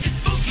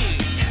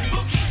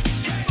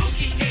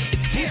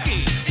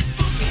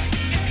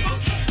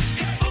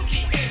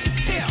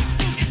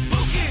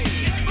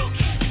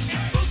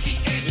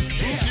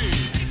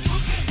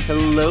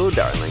Hello,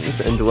 darlings,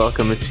 and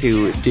welcome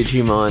to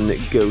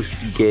Digimon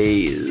Ghost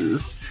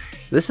Gaze.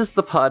 This is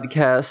the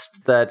podcast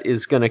that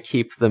is gonna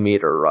keep the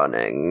meter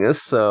running,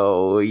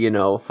 so,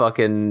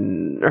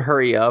 fucking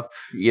hurry up,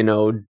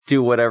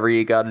 do whatever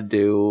you gotta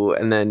do,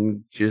 and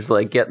then just,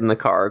 get in the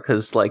car,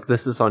 because,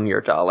 this is on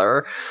your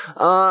dollar.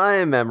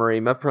 I'm Emery,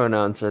 my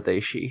pronouns are they,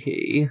 she,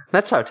 he.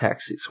 That's how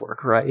taxis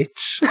work, right?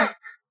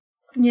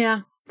 Yeah,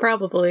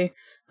 probably.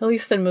 At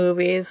least in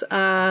movies.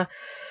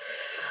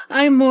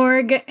 I'm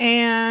Morg,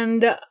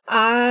 and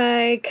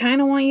I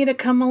kind of want you to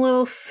come a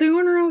little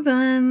sooner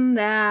than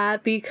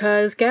that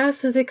because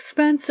gas is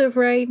expensive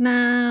right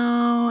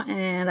now,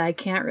 and I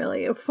can't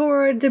really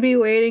afford to be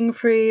waiting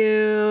for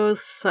you,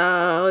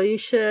 so you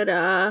should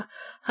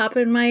hop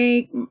in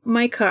my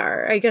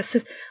car. I guess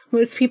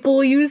most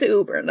people use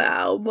Uber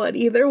now, but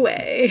either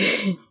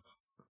way.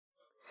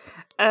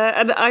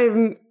 And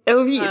I'm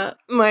Elvie.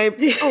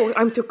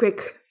 I'm too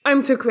quick.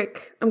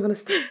 I'm gonna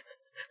stop.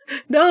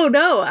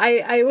 No,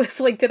 I was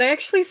like, did I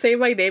actually say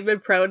my name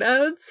and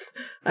pronouns?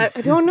 I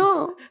don't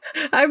know.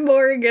 I'm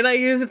Morg and I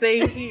use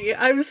they, he.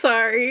 I'm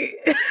sorry.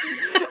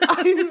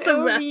 I'm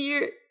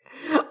Elvie.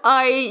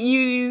 I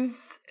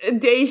use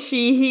they,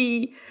 she,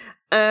 he.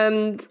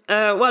 And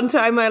one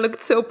time I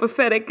looked so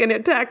pathetic in a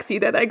taxi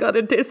that I got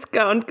a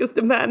discount because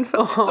the man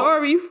felt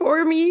sorry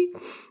for me.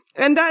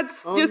 And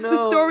that's the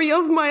story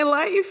of my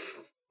life.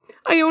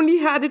 I only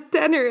had a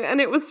tenner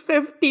and it was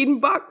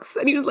 $15.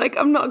 And he was like,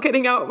 I'm not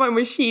getting out my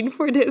machine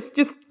for this.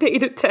 Just pay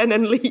the 10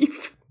 and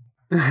leave.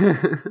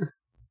 But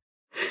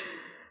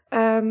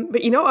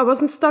I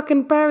wasn't stuck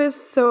in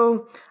Paris.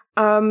 So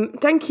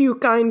thank you,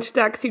 kind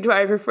taxi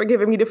driver, for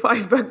giving me the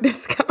 $5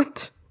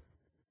 discount.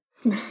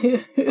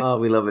 Oh,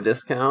 we love a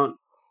discount.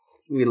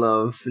 We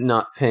love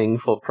not paying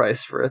full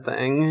price for a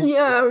thing.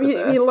 Yeah,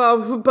 we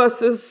love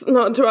buses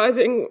not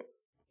driving,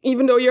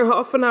 even though you're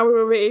half an hour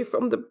away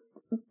from the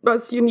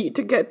bus you need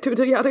to get to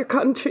the other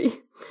country.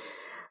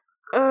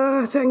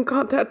 Thank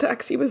God that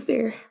taxi was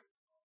there.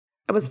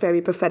 I was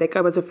very pathetic.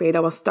 I was afraid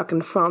I was stuck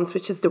in France,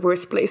 which is the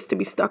worst place to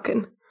be stuck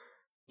in.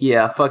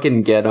 Yeah,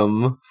 fucking get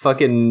them.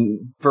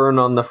 Fucking burn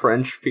on the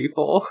French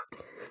people.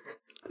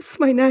 It's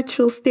my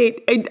natural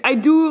state. I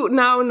do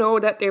now know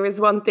that there is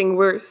one thing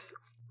worse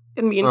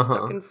than being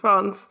stuck in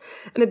France,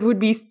 and it would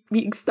be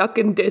being stuck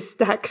in this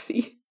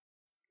taxi.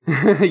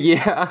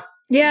 Yeah.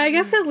 Yeah, I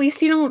guess at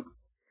least you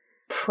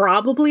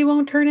probably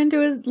won't turn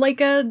into a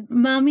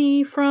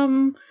mummy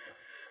from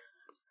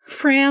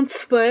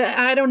France, but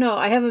I don't know.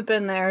 I haven't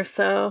been there,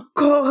 so...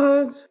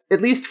 God! At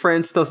least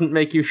France doesn't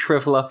make you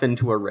shrivel up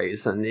into a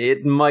raisin.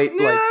 It might,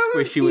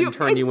 squish you and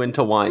turn you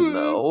into wine,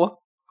 though.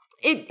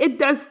 It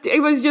does. I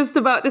was just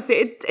about to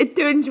say, it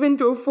turns you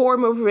into a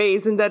form of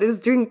raisin that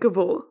is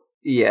drinkable.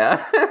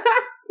 Yeah.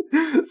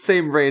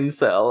 Same brain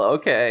cell,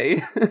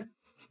 okay.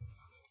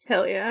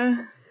 Hell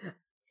yeah.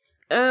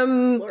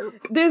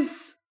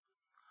 This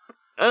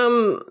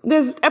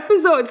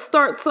episode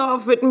starts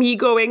off with me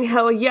going,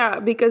 hell yeah,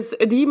 because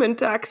a demon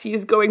taxi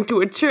is going to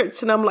a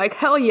church, and I'm like,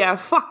 hell yeah,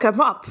 fuck him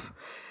up.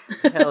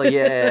 Hell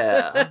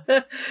yeah.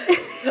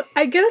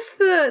 I guess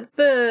there's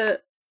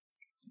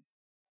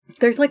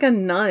a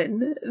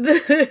nun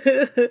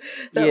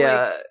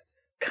that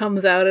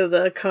comes out of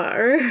the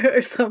car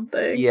or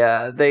something.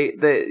 Yeah,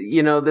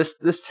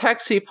 this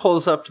taxi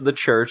pulls up to the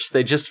church.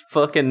 They just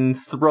fucking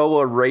throw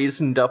a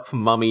raisined up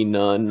mummy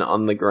nun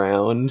on the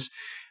ground.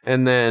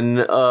 And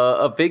then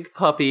a big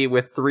puppy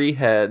with 3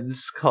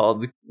 heads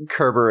called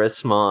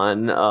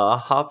Kerberismon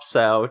hops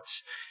out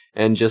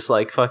and just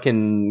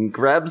fucking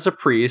grabs a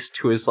priest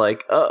who is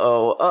like,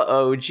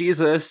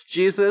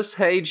 Jesus,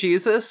 hey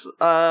Jesus,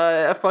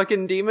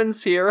 fucking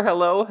demons here,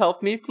 hello,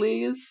 help me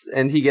please.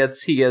 And he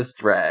gets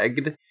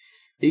dragged.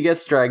 He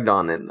gets dragged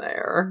on in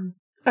there.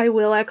 I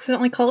will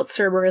accidentally call it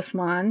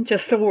Cerberusmon,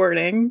 just a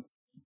warning.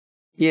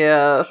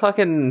 Yeah,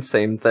 fucking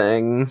same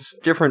thing.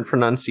 Different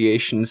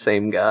pronunciation,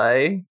 same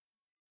guy.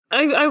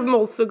 I'm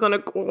also gonna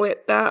call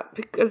it that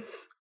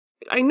because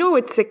I know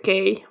it's a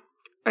K.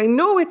 I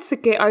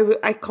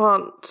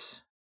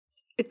can't.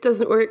 It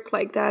doesn't work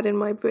like that in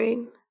my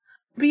brain.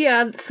 But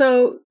yeah,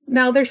 so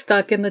now they're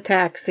stuck in the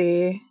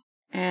taxi.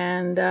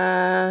 And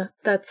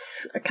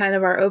that's kind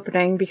of our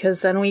opening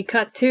because then we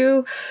cut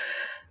to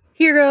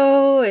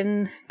Hiro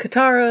and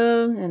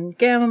Kotaro and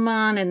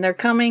Gammamon, and they're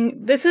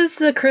coming. This is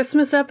the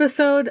Christmas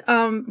episode.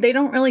 They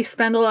don't really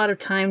spend a lot of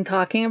time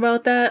talking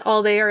about that.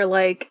 All they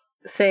are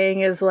saying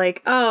is we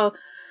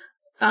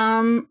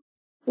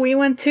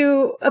went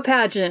to a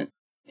pageant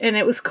and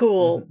it was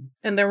cool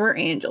and there were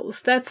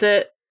angels. That's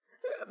it.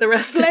 The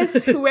rest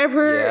Bless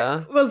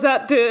whoever was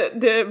at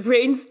the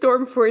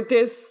brainstorm for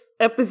this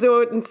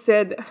episode and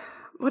said,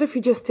 what if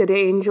you just did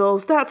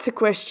angels? That's a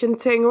Christian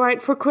thing,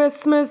 right, for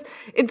Christmas?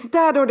 It's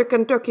that or the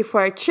Kentucky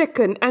Fried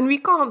Chicken, and we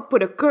can't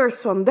put a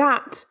curse on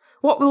that.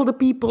 What will the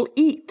people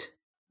eat?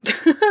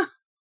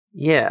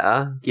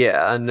 Yeah,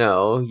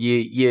 no.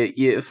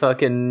 You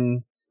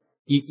fucking...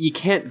 You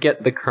can't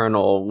get the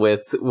Colonel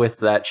with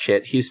that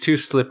shit. He's too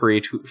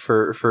slippery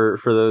for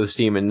those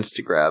demons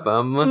to grab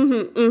him.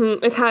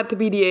 It had to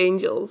be the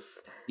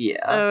angels.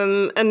 Yeah.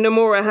 And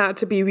Nomura had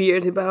to be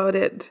weird about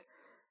it.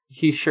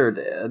 He sure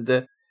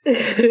did.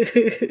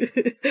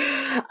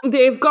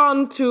 They've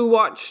gone to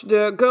watch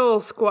the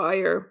girls'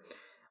 choir.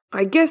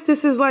 I guess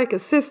this is like a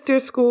sister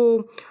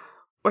school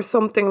or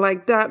something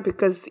like that,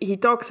 because he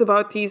talks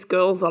about these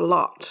girls a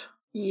lot.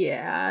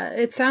 Yeah,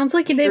 it sounds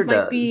like Sure it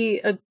might be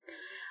a...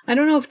 I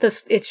don't know if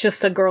it's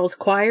just a girls'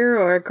 choir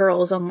or a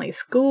girls-only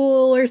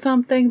school or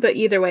something, but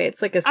either way,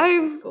 it's like a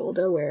school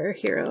to where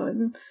Hiro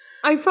and...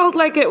 I felt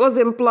like it was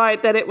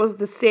implied that it was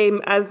the same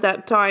as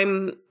that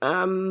time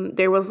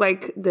there was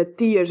like the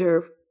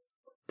theater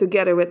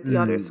together with the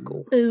other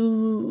school.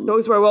 Ooh.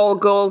 Those were all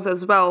girls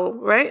as well,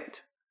 right?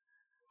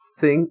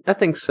 I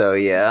think so,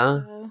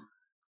 yeah.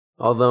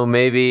 Although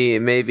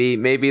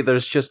maybe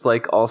there's just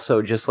like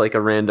also just like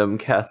a random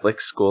Catholic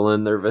school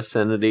in their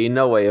vicinity.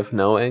 No way of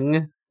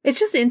knowing. It's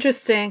just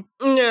interesting.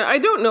 Yeah, I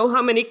don't know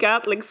how many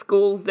Catholic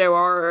schools there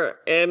are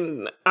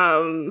in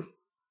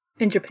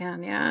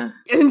Japan, yeah.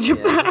 In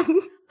Japan. Yeah.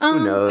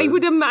 Who knows? I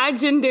would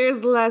imagine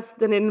there's less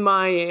than in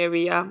my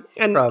area.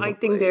 And Probably. I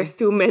think there's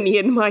too many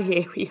in my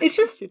area. It's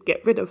just... should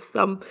get rid of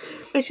some.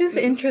 It's just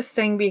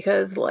interesting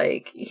because,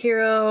 like,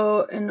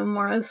 Hiro and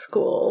Nomura's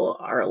school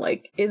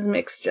is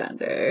mixed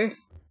gender.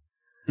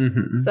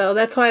 Mm-hmm. So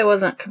that's why I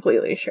wasn't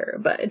completely sure,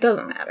 but it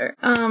doesn't matter.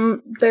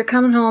 They're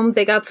coming home.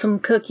 They got some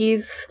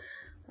cookies.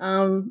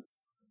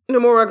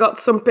 Nomura got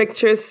some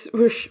pictures.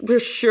 We're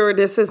sure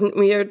this isn't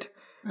weird.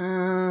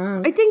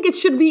 I think it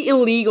should be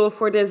illegal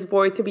for this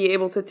boy to be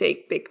able to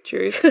take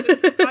pictures.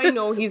 I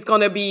know he's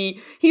gonna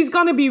be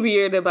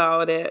weird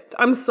about it.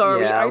 I'm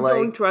sorry, Yeah, I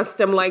don't trust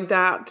him like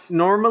that.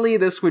 Normally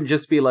this would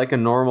just be like a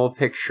normal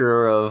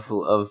picture of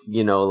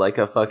like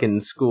a fucking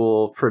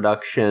school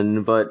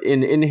production, but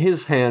in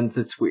his hands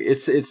it's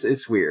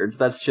weird.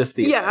 That's just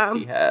the effect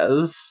he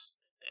has.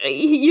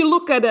 You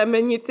look at him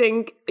and you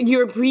think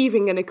you're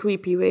breathing in a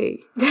creepy way.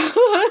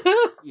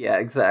 Yeah,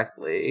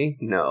 exactly.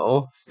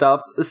 No.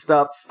 Stop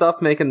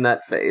making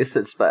that face.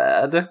 It's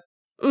bad.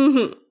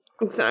 Mm-hmm.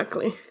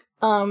 Exactly.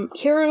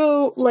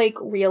 Hiro,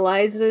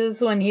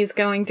 realizes when he's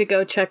going to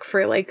go check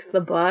for,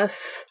 the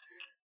bus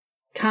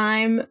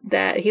time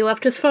that he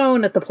left his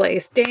phone at the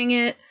place. Dang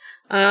it.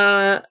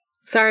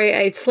 Sorry,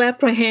 I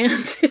slapped my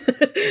hands,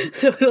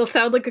 so it'll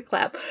sound like a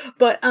clap.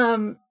 But,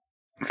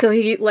 so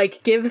he,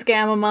 gives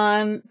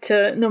Gamamon to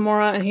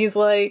Nomura, and he's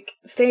like,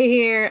 stay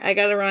here, I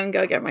gotta run and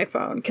go get my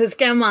phone. Because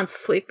Gamamon's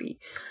sleepy.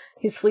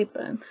 He's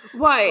sleeping.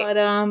 Why?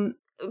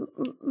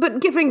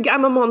 But giving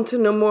Gamamon to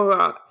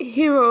Nomura,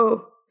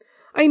 Hiro,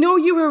 I know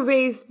you were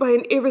raised by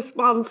an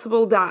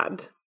irresponsible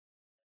dad,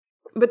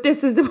 but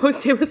this is the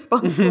most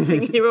irresponsible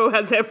thing Hiro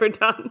has ever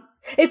done.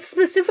 It's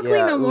specifically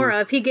Nomura.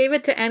 Ooh. If he gave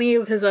it to any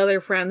of his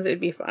other friends,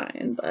 it'd be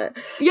fine, but...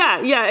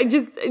 Yeah,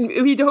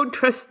 we don't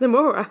trust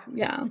Nomura.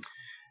 Yeah.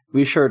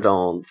 We sure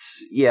don't.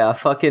 Yeah,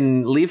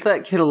 fucking leave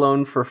that kid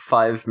alone for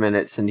 5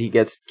 minutes and he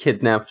gets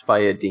kidnapped by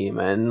a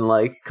demon.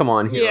 Come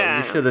on, Hiro,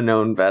 you should have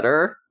known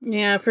better.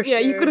 Yeah, for sure. Yeah,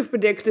 you could have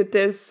predicted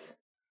this.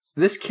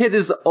 This kid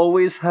is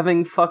always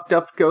having fucked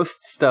up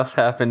ghost stuff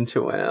happen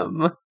to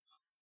him.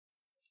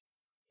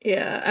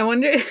 Yeah, I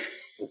wonder...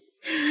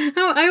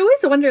 I always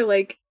wonder,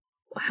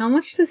 how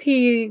much does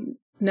he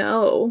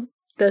know?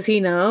 Does he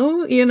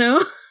know,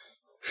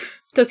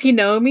 Does he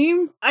know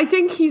me? I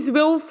think he's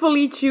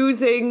willfully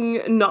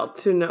choosing not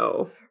to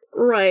know.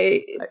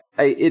 Right.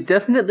 It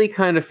definitely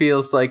kind of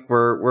feels like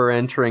we're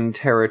entering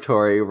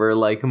territory where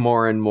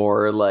more and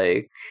more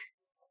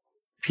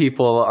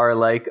people are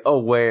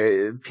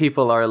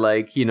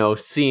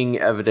seeing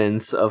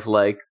evidence of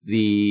the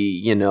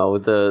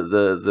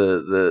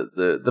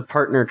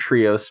partner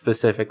trio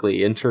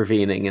specifically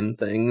intervening in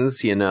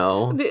things,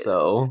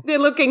 so they're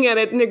looking at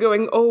it and they're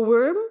going, oh,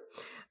 worm?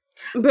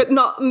 But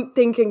not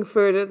thinking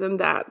further than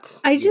that.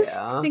 I just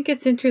think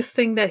it's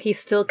interesting that he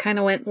still kind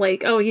of went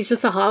he's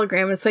just a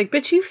hologram. It's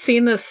bitch, you've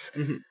seen this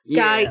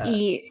guy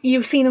eat.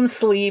 You've seen him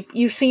sleep.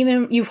 You've seen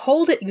him. You've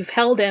held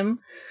him.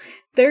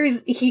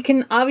 He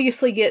can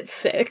obviously get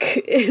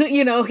sick.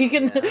 He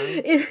can,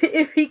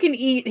 if he can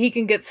eat, he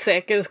can get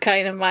sick is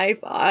kind of my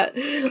thought.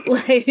 Is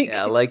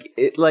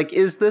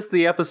this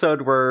the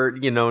episode where,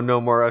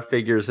 Nomura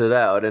figures it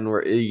out and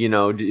where,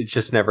 it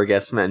just never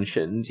gets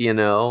mentioned,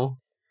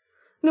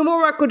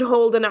 Nomura could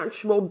hold an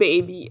actual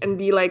baby and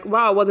be like,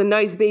 wow, what a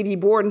nice baby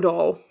born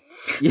doll.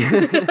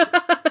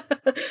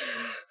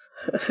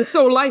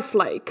 So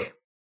lifelike.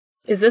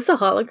 Is this a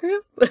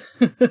hologram?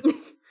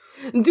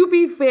 To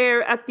be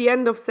fair, at the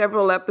end of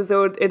several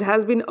episodes, it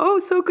has been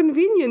so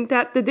convenient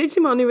that the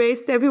Digimon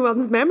erased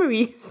everyone's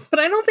memories. But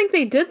I don't think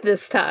they did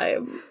this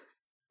time.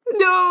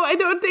 No, I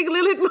don't think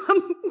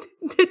Lilithmon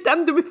did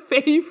them the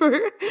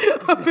favor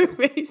of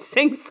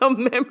erasing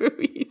some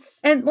memories.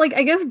 And,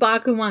 I guess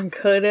Bakuman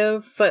could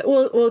have, but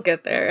we'll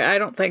get there. I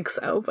don't think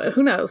so, but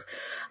who knows?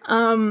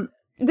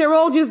 They're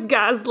all just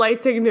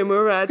gaslighting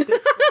Nomura at this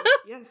point.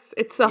 Yes,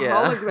 it's a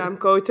hologram,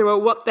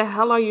 Kotaro. What the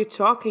hell are you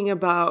talking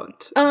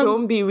about?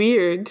 Don't be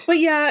weird. But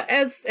yeah,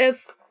 as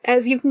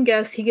you can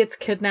guess, he gets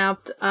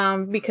kidnapped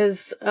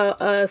because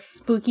a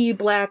spooky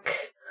black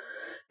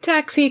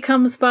taxi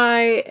comes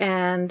by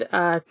and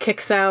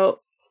kicks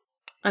out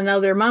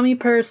another mummy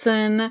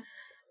person.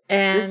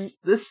 And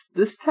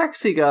this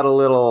taxi got a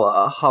little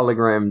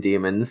hologram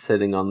demon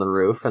sitting on the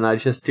roof, and I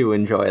just do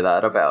enjoy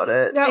that about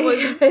it. That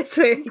was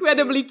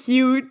incredibly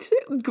cute.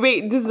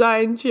 Great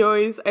design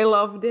choice. I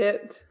loved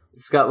it.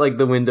 It's got like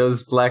the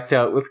windows blacked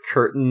out with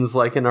curtains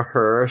like in a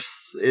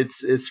hearse.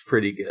 It's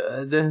pretty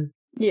good.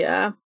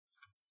 Yeah.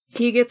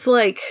 He gets,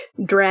 like,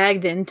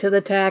 dragged into the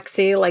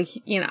taxi, like,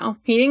 you know,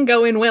 he didn't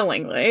go in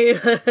willingly.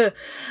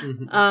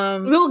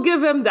 We'll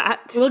give him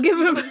that. We'll give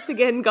him once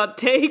again got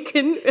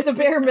taken. The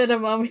bare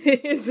minimum.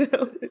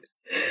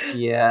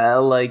 Yeah,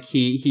 like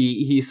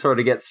he sort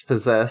of gets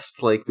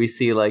possessed. Like we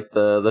see like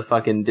the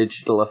fucking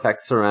digital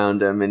effects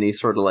around him, and he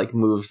sort of like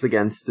moves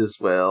against his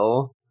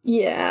will.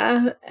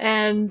 Yeah,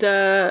 and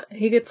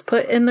he gets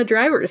put in the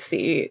driver's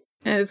seat.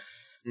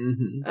 It's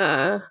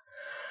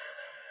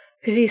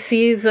he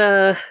sees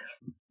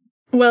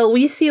well,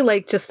 we see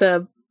like just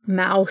a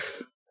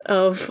mouse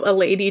of a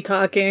lady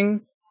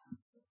talking.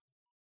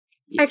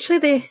 Actually,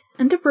 they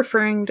end up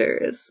referring to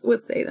her as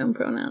with they them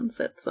pronouns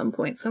at some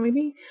point, so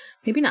maybe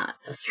not.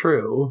 That's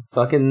true.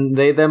 Fucking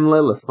they them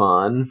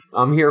Lilithmon.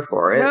 I'm here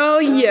for it. Oh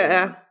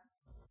yeah.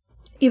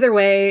 Either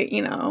way,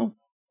 you know,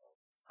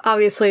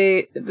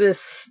 obviously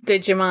this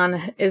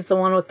Digimon is the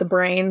one with the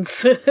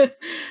brains.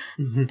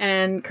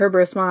 And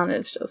Kerbersmon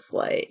is just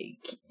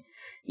like,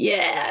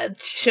 yeah,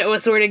 show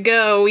us where to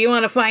go. We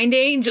want to find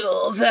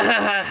angels.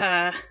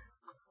 And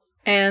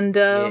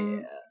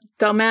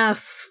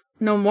dumbass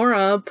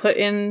Nomura put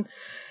in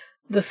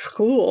the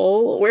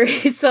school where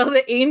he saw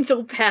the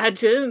angel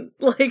pageant.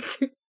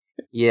 Like,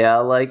 yeah,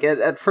 like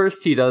at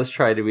first he does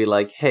try to be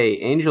like, hey,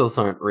 angels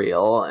aren't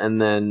real.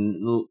 And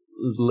then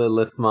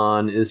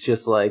Lilithmon is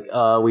just like,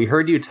 we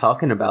heard you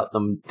talking about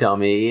them,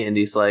 dummy. And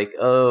he's like,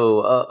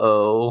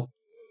 oh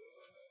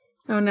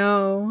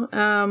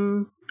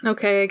no.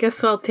 Okay, I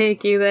guess I'll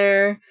take you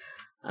there.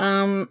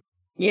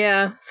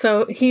 Yeah,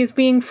 so he's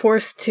being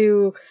forced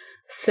to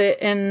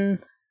sit in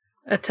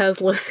a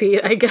Tesla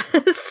seat, I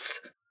guess.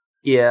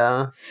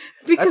 Yeah.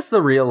 Because that's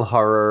the real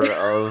horror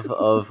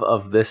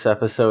of this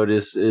episode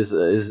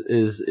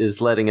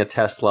is letting a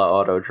Tesla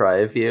auto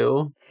drive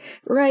you.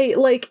 Right,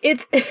 like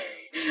it's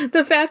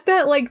the fact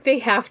that like they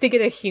have to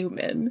get a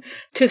human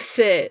to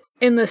sit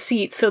in the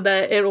seat so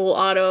that it will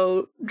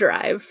auto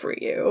drive for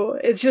you.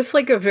 It's just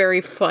like a very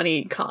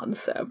funny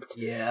concept.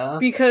 Yeah.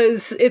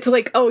 Because it's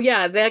like, oh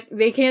yeah, that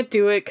they can't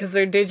do it because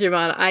they're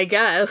Digimon, I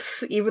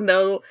guess, even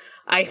though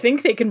I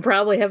think they can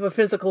probably have a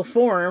physical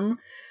form.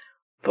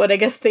 But I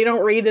guess they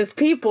don't read as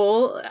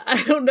people.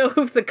 I don't know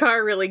if the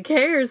car really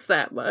cares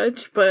that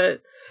much,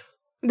 but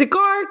the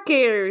car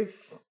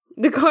cares.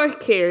 The car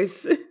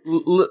cares.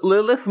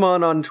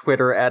 Lilithmon on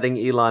Twitter adding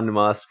Elon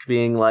Musk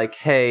being like,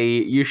 "Hey,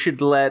 you should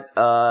let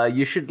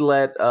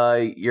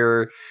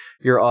your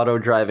auto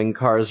driving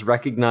cars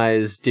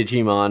recognize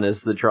Digimon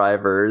as the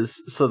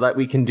drivers so that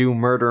we can do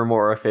murder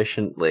more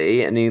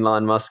efficiently." And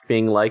Elon Musk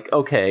being like,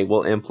 "Okay,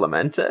 we'll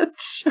implement it."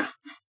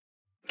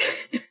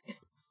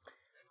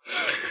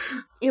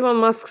 Elon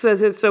Musk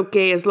says it's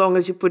okay as long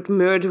as you put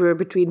murderer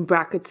between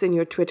brackets in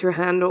your Twitter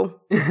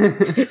handle.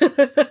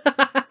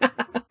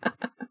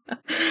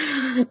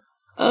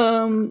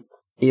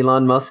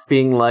 Elon Musk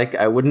being like,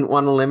 I wouldn't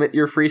want to limit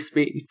your free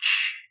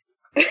speech.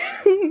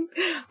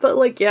 But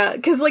like, yeah,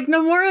 because like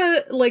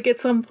Nomura, like at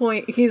some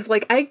point, he's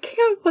like, I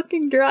can't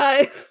fucking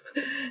drive.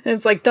 And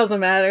it's like, doesn't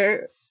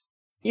matter.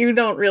 You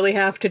don't really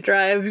have to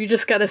drive. You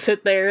just gotta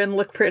sit there and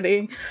look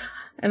pretty.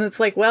 And it's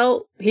like,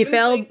 well, he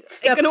failed like,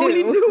 step 2.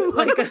 Only do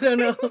like, I don't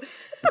know.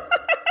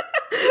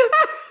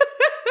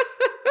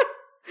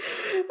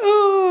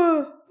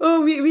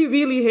 We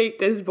really hate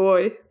this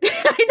boy.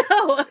 I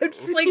know. I'm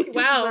just like,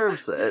 wow. He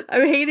deserves it.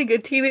 I'm hating a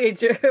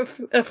teenager,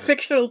 a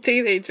fictional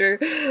teenager,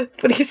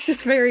 but he's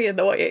just very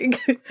annoying.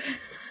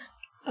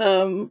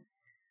 The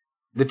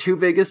two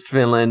biggest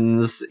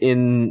villains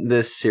in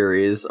this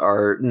series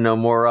are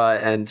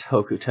Nomura and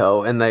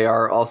Hokuto, and they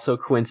are also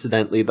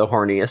coincidentally the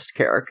horniest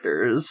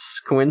characters.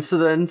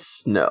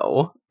 Coincidence?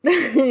 No.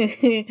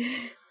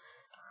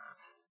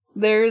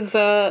 There's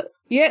been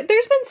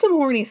some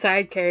horny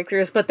side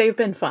characters, but they've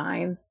been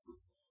fine.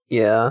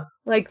 Yeah.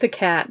 Like the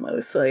cat,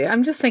 mostly.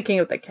 I'm just thinking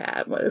of the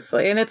cat,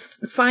 mostly. And it's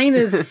fine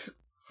as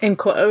in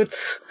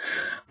quotes.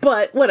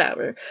 But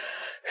whatever.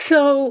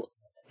 So,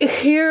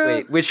 here...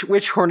 Wait,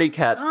 which horny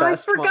cat? Oh, I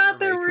forgot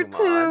there were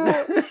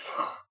two!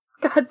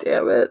 God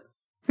damn it.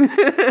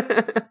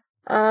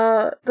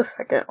 The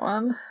second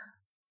one.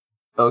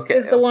 Okay.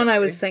 Is the one I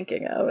was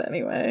thinking of,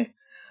 anyway.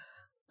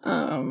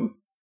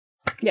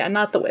 Yeah,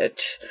 not the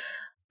witch.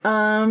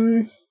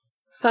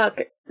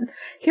 Fuck.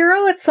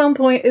 Hero at some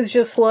point is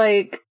just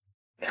like,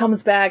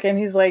 comes back and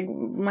he's like,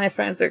 my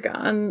friends are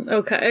gone.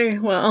 Okay,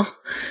 well,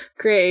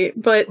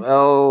 great, but...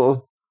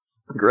 Well,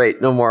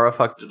 great, Nomura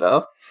fucked it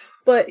up.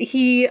 but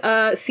he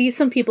sees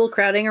some people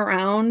crowding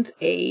around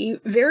a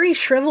very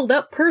shriveled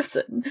up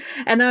person.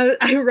 And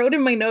I wrote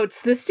in my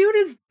notes, this dude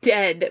is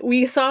dead.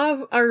 We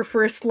saw our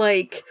first,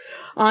 like,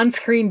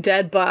 on-screen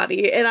dead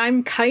body, and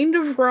I'm kind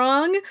of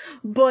wrong,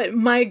 but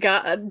my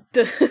god,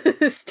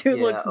 this dude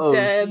looks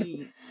dead.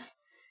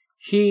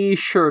 He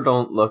sure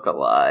don't look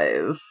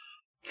alive.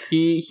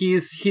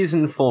 He's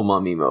in full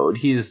mummy mode.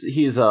 He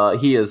is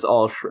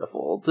all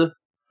shriveled.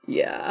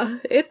 Yeah,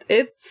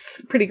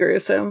 it's pretty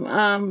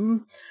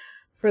gruesome.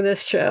 For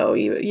this show,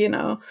 you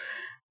know,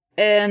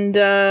 and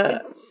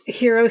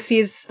Hiro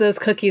sees those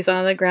cookies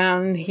on the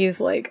ground. And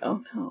he's like,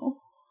 "Oh no,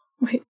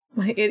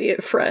 my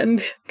idiot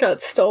friend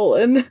got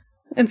stolen,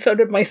 and so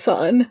did my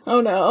son.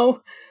 Oh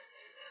no,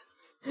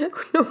 Oh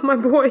no, my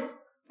boy!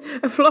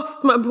 I've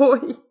lost my boy."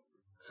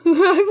 I've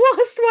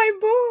lost my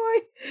boy.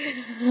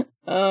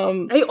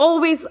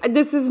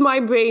 This is my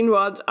brain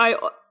rot.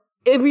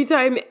 Every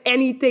time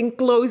anything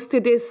close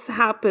to this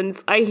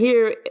happens, I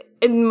hear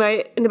in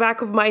the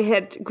back of my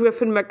head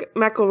Griffin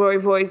McElroy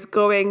voice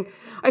going,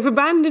 "I've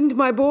abandoned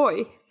my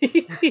boy."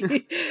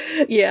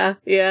 Yeah,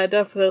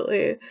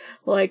 definitely.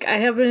 Like, I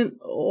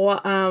haven't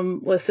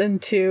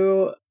listened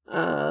to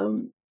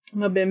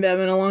Mabim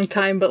Bam in a long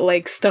time, but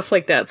like stuff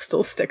like that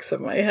still sticks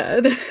in my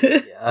head.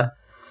 Yeah.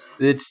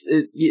 It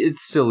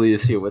still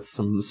leaves you with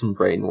some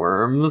brain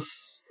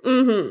worms.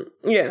 Mm-hmm.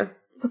 Yeah.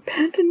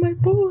 Abandon my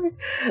boy.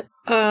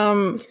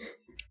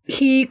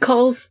 He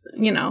calls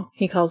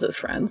his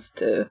friends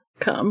to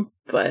come,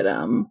 but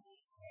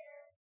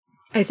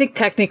I think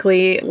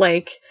technically,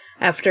 like,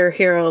 after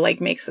Hiro, like,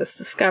 makes this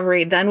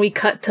discovery, then we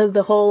cut to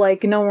the whole,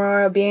 like,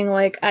 Nomura being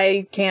like,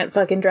 I can't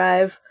fucking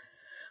drive,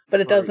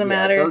 but it doesn't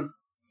matter.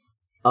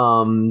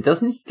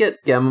 Doesn't he get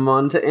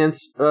Gamamon to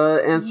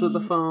answer the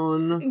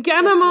phone?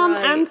 Gamamon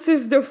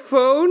answers the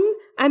phone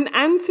and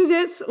answers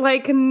it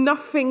like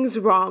nothing's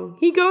wrong.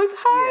 He goes,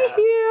 "Hi,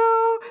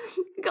 Hiro,"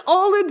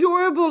 all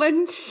adorable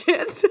and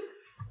shit.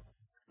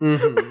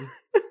 Mm-hmm.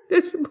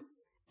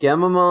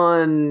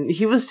 Gamamon,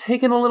 he was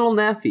taking a little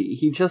nappy.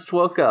 He just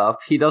woke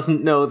up. He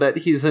doesn't know that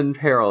he's in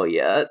peril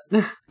yet.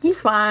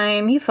 He's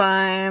fine.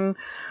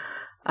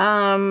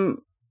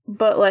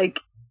 But like,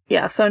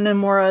 yeah, so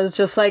Nomura is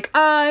just like,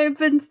 I've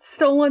been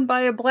stolen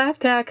by a black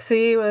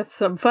taxi with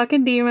some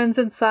fucking demons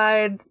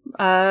inside.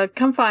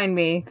 Come find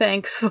me,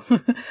 thanks.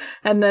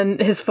 And then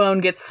his phone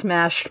gets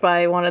smashed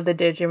by one of the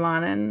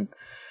Digimon, and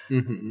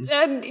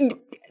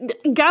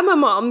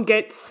Gamamon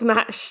gets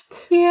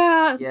smashed.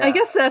 Yeah, I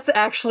guess that's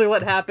actually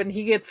what happened.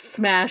 He gets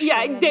smashed.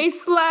 Yeah, they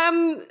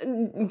slam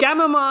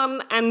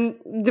Gamamon, and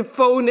the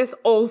phone is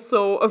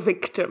also a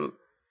victim.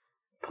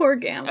 Poor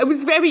Gamma. I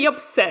was very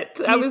upset.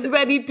 I was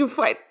ready to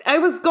fight. I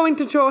was going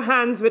to throw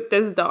hands with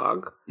this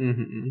dog.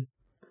 Mm-hmm.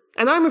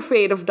 And I'm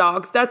afraid of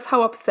dogs. That's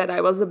how upset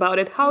I was about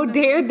it. How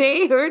dare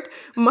they hurt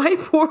my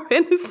poor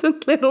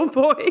innocent little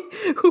boy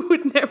who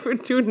would never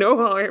do no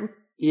harm.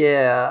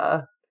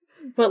 Yeah.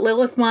 But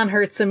Lilithmon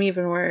hurts him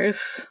even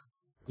worse.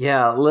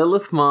 Yeah,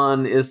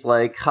 Lilithmon is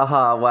like,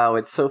 haha, wow,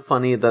 it's so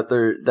funny that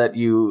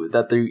you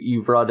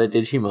brought a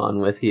Digimon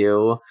with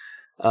you.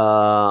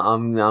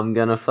 I'm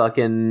gonna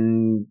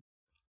fucking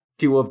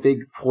do a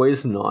big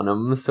poison on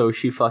him, so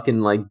she fucking,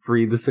 like,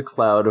 breathes a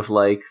cloud of,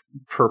 like,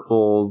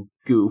 purple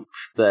goop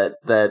that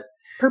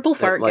purple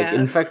fart like gas.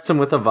 Infects him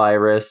with a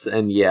virus,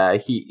 and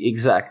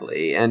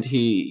and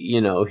he,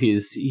 you know,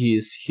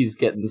 he's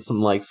getting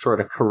some, like, sort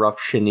of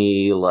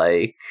corruption-y,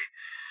 like,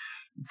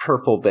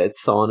 purple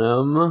bits on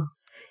him.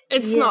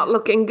 It's not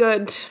looking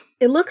good.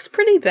 It looks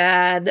pretty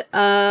bad,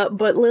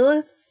 but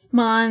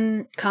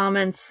Lilithmon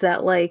comments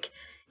that, like,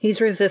 he's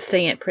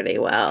resisting it pretty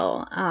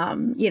well.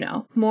 You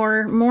know,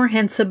 more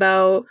hints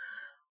about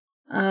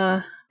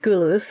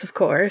Gulus, of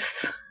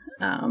course.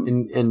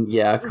 And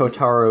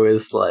Kotaro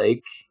is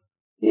like,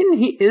 isn't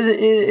he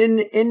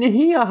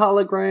a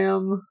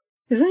hologram?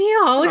 Isn't he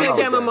a hologram?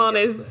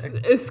 Gamamon is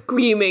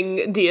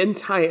screaming the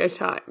entire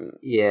time.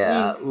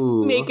 Yeah, he's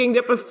making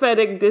the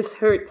pathetic "this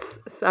hurts"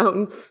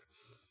 sounds.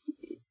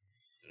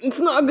 It's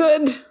not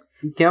good.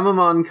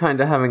 Gamamon kind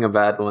of having a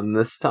bad one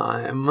this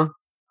time.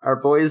 Our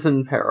boy's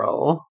in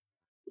peril.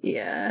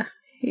 Yeah,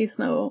 it's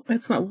no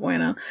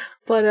bueno.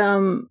 But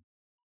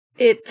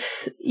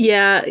he's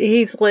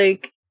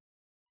like,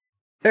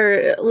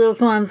 or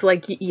Lilithmon's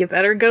like, you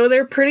better go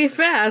there pretty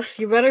fast.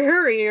 You better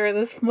hurry, or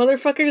this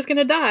motherfucker's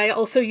gonna die.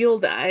 Also, you'll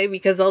die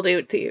because I'll do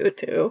it to you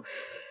too.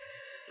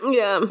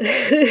 Yeah.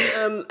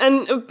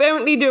 And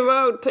apparently the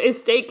route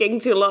is taking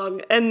too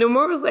long. And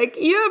Nomura's like,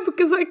 yeah,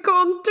 because I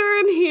can't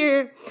turn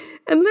here.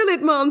 And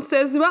Lilithmon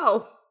says,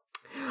 well,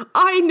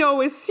 I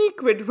know a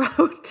secret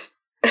route.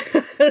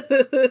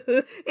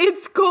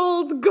 It's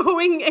called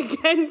going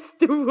against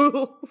the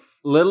rules.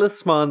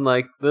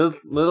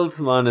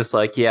 Lilithmon is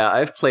like, yeah,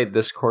 I've played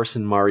this course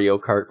in Mario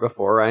Kart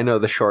before. I know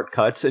the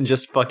shortcuts, and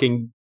just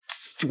fucking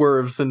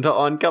swerves into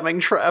oncoming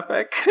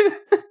traffic.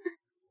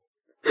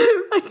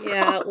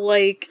 Yeah,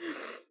 like,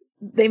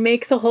 they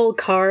make the whole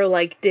car,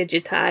 like,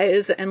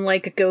 digitize and,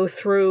 like, go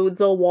through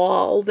the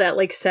wall that,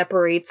 like,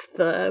 separates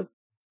the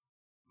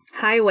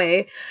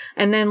highway,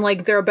 and then,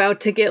 like, they're about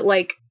to get,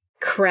 like,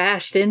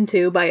 crashed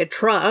into by a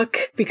truck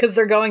because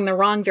they're going the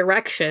wrong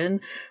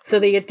direction. So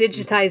they get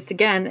digitized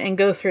again and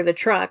go through the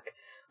truck.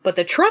 But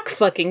the truck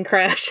fucking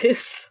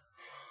crashes.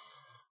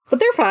 But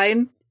they're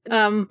fine.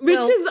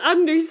 Which is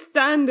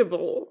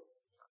understandable.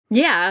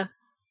 Yeah.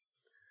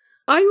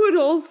 I would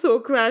also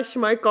crash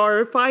my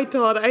car if I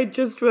thought I'd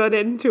just run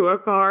into a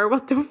car.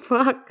 What the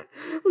fuck?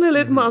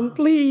 Lilithmon,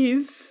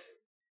 please.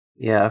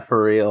 Yeah,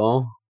 for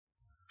real.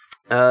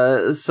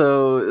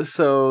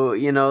 So,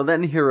 you know,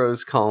 then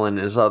Hiro's calling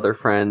his other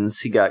friends.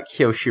 He got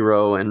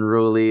Kyoshiro and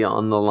Ruli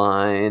on the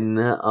line.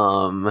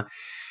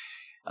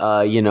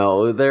 You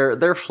know,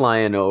 they're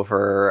flying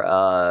over.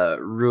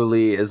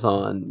 Ruli is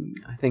on,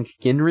 I think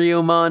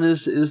Ginryumon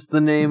is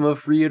the name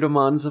of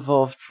Ryudamon's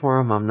evolved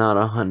form. I'm not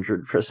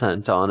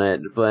 100% on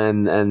it, but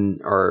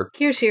or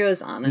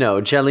Kyoshiro's on it.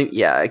 No,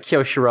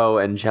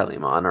 Kyoshiro and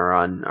Jellymon are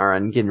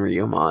on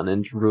Ginryumon,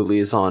 and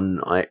Ruli's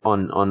on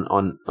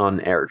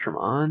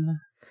Airdramon.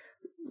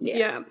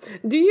 Yeah.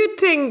 Do you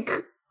think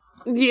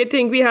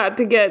we had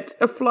to get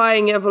a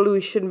flying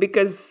evolution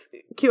because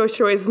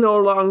Kyosho is no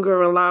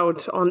longer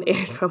allowed on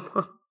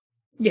Airdramon?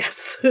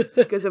 Yes.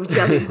 Because of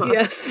Jellymon.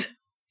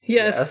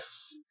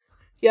 Yes.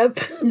 Yep.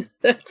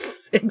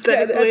 That's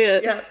exactly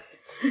it. Yeah.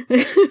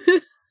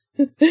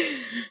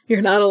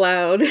 You're not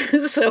allowed,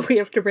 so we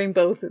have to bring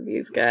both of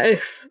these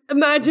guys.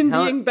 Imagine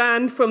being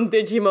banned from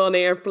Digimon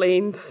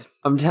airplanes.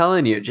 I'm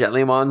telling you,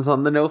 Jellymon's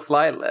on the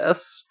no-fly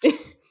list.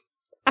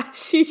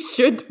 As she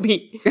should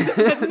be.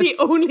 That's the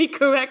only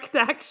correct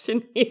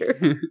action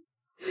here.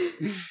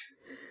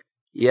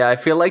 Yeah, I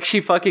feel like she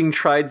fucking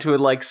tried to,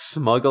 like,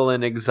 smuggle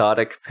an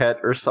exotic pet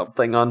or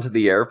something onto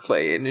the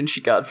airplane, and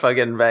she got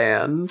fucking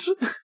banned.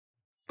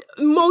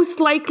 Most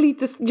likely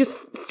to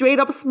just straight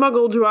up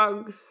smuggle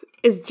drugs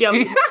is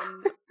Jellymon.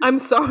 I'm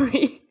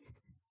sorry.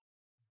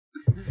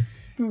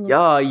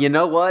 Yeah, you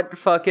know what?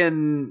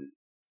 Fucking...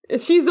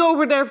 She's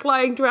over there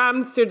flying to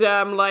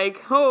Amsterdam like,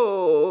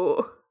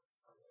 oh...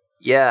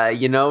 Yeah,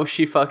 you know,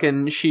 she snuck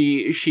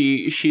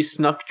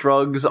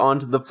drugs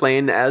onto the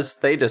plane as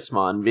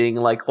Thetismon, being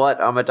like, what,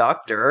 I'm a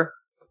doctor.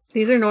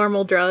 These are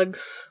normal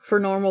drugs for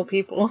normal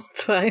people.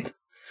 It's fine.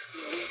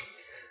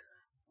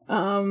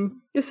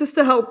 This is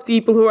to help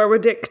people who are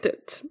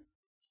addicted.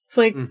 It's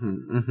like,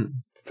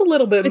 it's a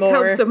little bit more. It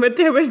helps them with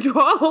their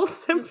withdrawal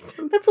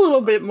symptoms. That's a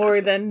little bit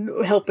more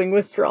than helping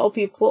withdrawal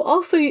people.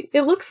 Also,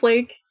 it looks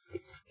like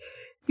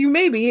you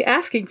may be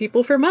asking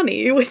people for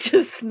money, which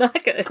is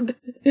not good.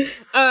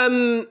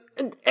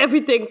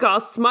 Everything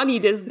costs money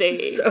these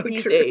days.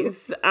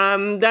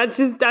 That's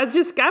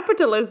just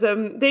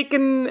capitalism. They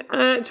can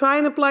try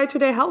and apply to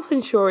their health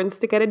insurance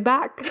to get it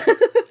back.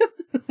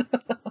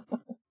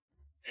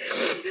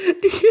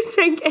 Do you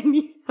think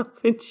any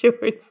health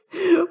insurance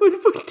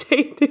would put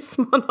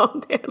Thetismon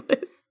on their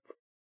list?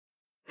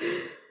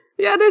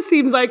 Yeah, that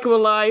seems like a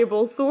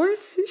reliable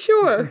source.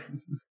 Sure.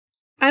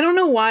 I don't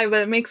know why,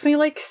 but it makes me,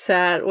 like,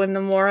 sad when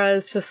Nomura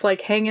is just, like,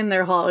 hanging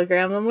their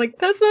hologram. I'm like,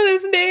 that's not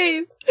his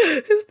name.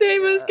 His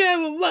name is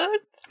Gamamon.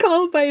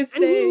 Call him by his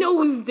name. And he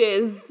knows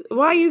this.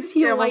 Why is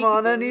he like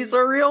Gamamon, and he's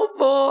a real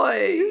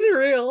boy. He's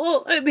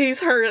real, and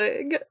he's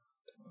hurting.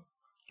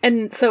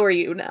 And so are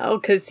you now,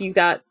 because you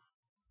got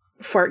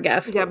fart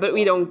gas. Yeah, but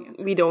we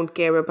don't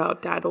care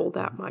about that all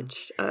that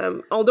much.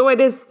 Although it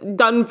is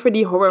done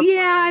pretty horribly.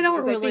 Yeah, I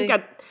don't really...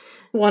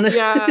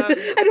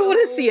 I don't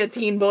want to see a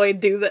teen boy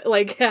do that,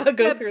 like,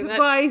 go through that.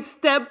 By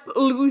step,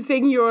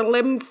 losing your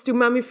limbs to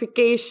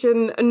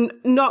mummification, and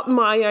not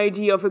my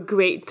idea of a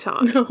great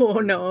time.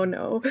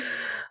 No.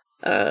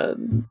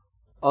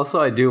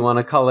 Also, I do want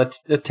to call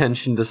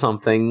attention to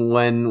something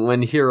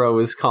when Hiro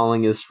is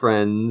calling his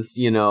friends,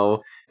 you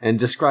know, and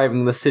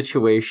describing the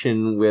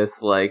situation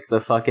with, like,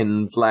 the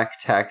fucking black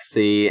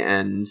taxi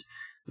and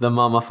the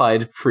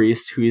mummified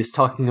priest who he's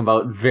talking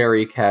about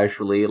very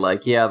casually,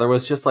 like, yeah, there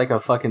was just, like, a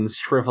fucking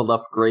shriveled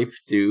up grape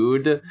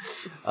dude.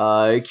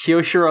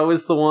 Kyoshiro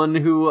is the one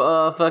who,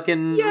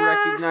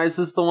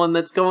 recognizes the one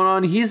that's going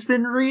on. He's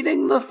been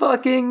reading the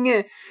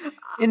fucking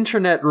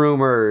internet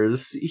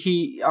rumors.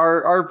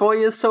 Our boy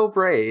is so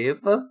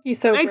brave. He's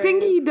so brave. I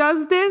think he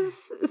does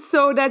this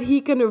so that he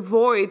can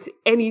avoid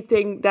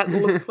anything that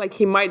looks like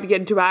he might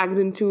get dragged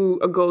into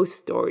a ghost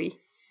story.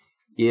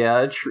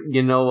 Yeah,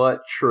 you know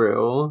what?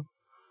 True.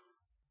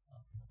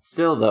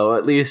 Still, though,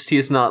 at least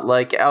he's not,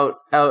 like, outright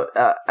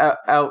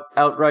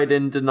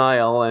in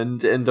denial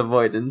and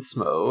avoidance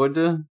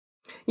mode.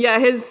 Yeah,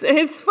 his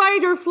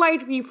fight or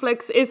flight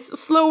reflex is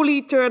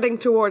slowly turning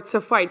towards a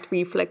fight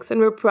reflex,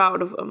 and we're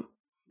proud of him.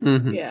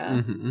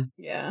 Mm-hmm,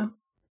 Yeah.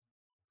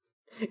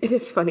 It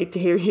is funny to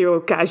hear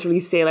Hiro casually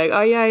say, like,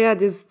 oh yeah,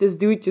 this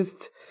dude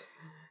just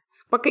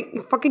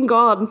fucking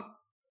god.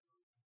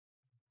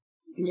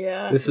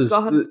 Yeah. This is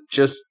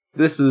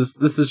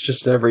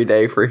just every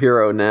day for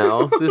Hiro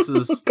now. This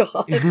is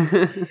God.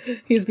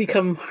 He's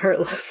become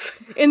heartless.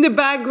 In the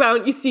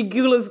background, you see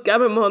Gulas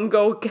Gamamon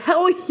go,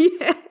 hell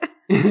yeah!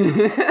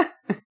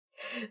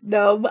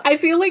 No, but I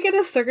feel like at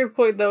a certain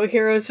point, though,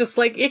 Hiro's just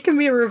like, it can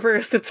be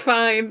reversed. It's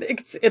fine.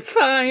 It's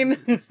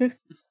fine.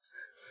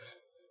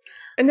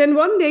 And then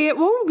one day it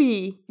won't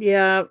be.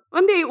 Yeah.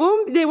 One day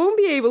they won't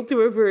be able to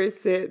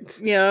reverse it.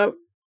 Yeah.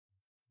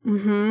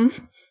 Mm-hmm.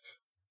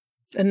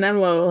 And then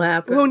what will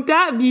happen? Won't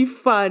that be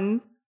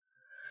fun?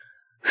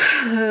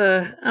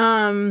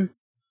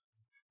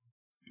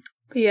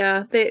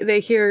 Yeah, they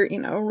hear,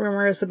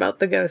 rumors about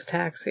the ghost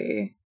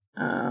taxi.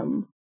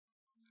 And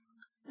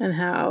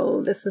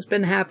how this has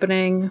been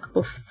happening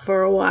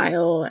for a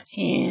while.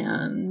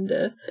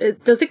 And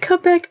does it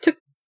come back to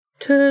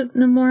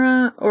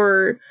Nomura,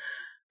 or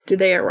do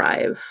they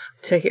arrive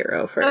to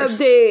Hiro first?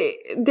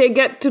 They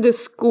get to the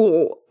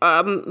school.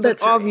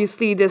 That's right.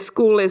 Obviously the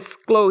school is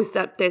closed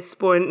at this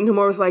point.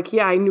 Nomura's like,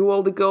 yeah, I knew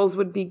all the girls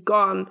would be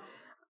gone.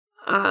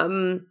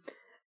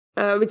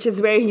 Which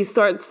is where he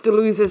starts to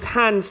lose his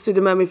hands to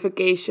the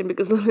mummification,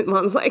 because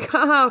Lilithmon's like,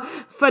 haha,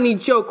 funny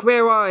joke,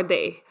 where are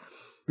they?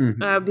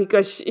 Mm-hmm.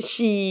 Because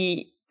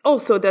she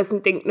also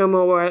doesn't think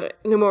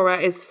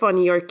Nomura is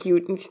funny or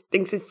cute, and she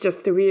thinks it's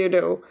just a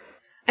weirdo.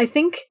 I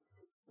think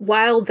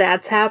while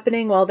that's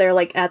happening, while they're,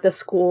 like, at the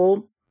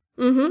school,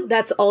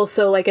 that's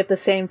also, like, at the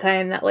same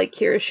time that, like,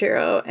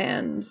 Kirishiro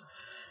and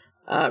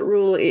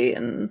Ruli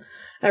and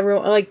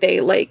everyone, like,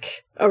 they,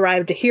 like,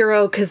 arrive to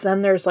Hiro, because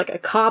then there's, like, a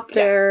cop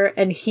there,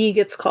 and he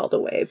gets called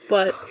away,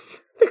 but...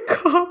 The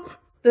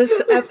cop!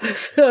 This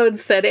episode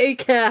said a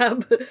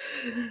cab,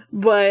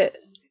 but...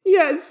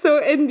 Yeah, so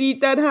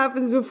indeed, that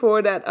happens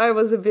before that. I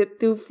was a bit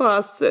too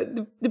fast.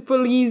 The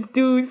police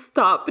do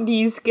stop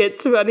these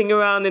kids running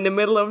around in the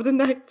middle of the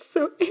night.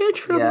 So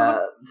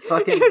Airdramon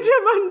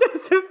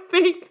does a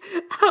fake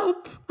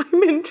help,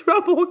 I'm in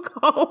trouble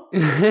call to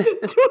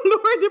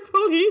lure the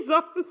police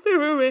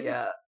officer away.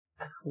 Yeah.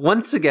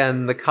 Once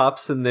again, the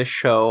cops in this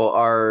show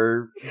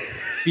are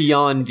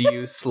beyond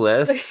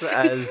useless,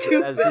 as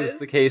is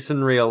the case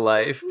in real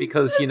life,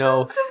 because,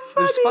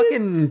 there's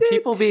fucking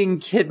people being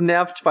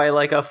kidnapped by,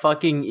 like, a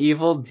fucking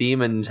evil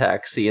demon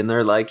taxi, and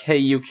they're like, hey,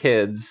 you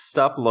kids,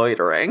 stop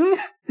loitering.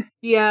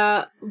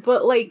 Yeah,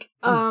 but, like,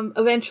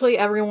 eventually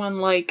everyone,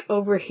 like,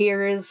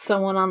 overhears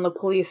someone on the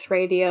police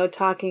radio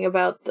talking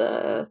about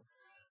the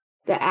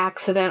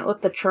accident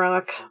with the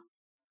truck.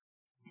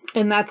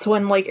 And that's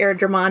when, like,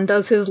 Airdramon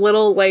does his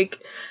little, like,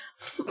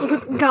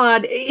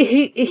 God,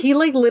 he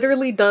like,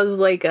 literally does,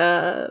 like,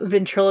 a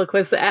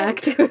ventriloquist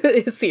act.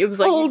 It seems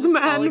like old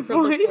man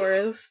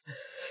voice.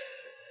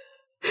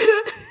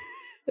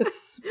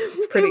 It's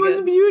pretty good. It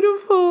was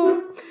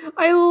beautiful.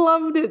 I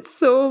loved it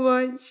so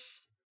much.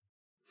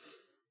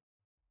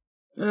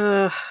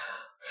 And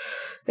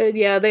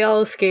yeah, they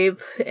all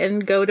escape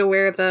and go to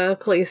where the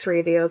police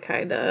radio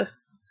kind of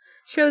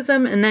shows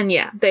them, and then,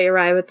 yeah, they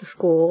arrive at the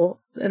school,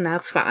 and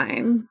that's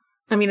fine.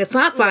 I mean, it's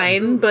not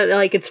fine, but,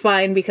 like, it's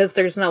fine because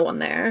there's no one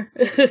there.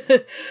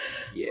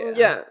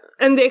 Yeah,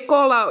 and they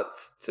call out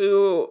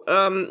to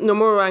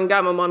Nomura and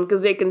Gammamon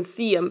because they can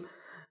see him.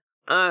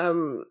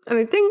 And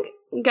I think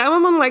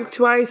Gammamon, like,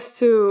 tries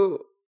to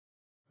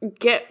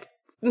get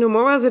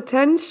Nomura's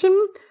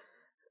attention.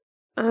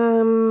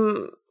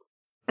 And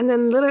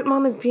then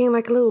Lilithmon is being,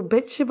 like, a little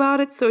bitch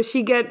about it, so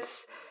she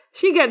gets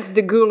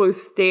the Gulu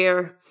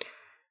stare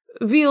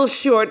real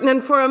short, and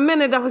then for a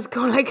minute I was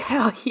going like,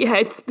 hell yeah,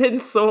 it's been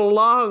so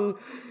long,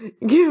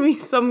 give me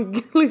some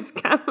Gulu's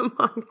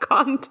Gammamon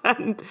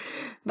content.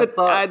 But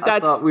I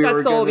thought we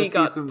that's all we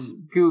got.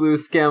 Some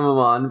Gulu's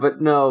Gammamon, but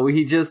no,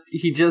 he just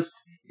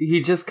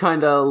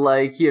kind of,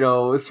 like,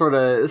 sort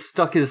of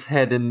stuck his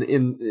head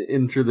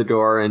in through the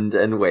door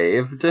and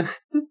waved.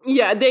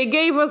 Yeah, they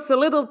gave us a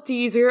little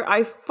teaser.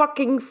 I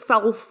fucking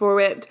fell for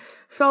it.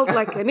 Felt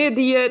like an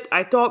idiot.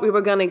 I thought we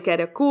were gonna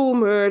get a cool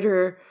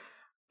murder.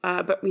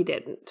 But we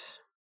didn't.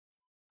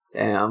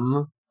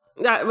 Damn.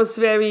 That was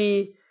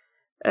very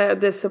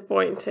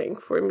disappointing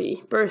for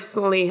me,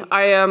 personally.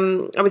 I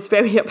was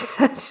very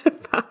upset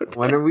about it.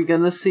 When are we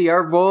gonna see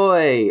our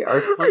boy? Our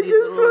funny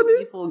little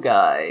evil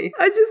guy.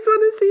 I just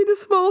want to see the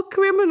small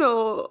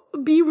criminal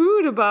be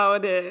rude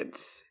about it.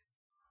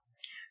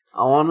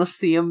 I want to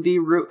see him be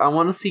rude. I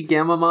want to see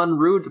Gammamon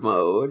rude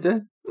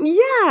mode.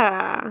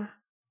 Yeah.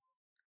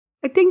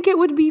 I think it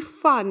would be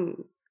fun.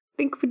 I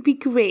think it would be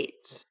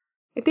great.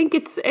 I think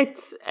it's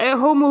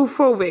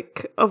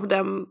homophobic of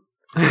them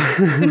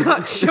to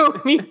not show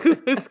me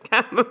Gulu's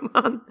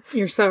Gammamon.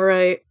 You're so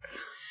right.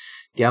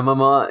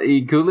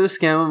 Gulu's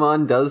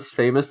Gammamon does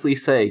famously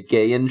say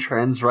gay and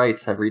trans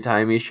rights every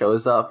time he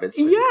shows up. It's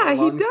been so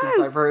long since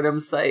I've heard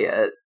him say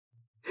it.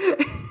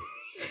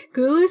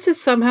 Gulus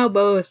is somehow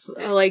both,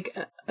 like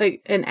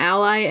an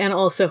ally and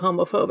also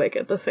homophobic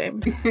at the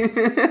same time.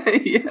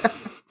 Yeah.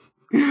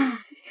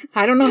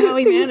 I don't know how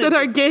he manages. Things that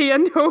are gay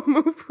and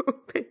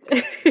homophobic.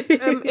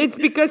 It's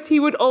because he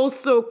would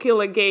also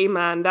kill a gay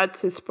man.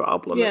 That's his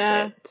problem.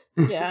 Yeah.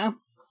 Yeah.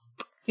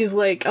 He's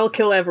like, I'll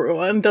kill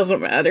everyone.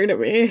 Doesn't matter to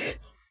me.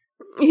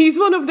 He's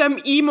one of them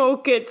emo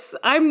kids.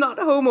 I'm not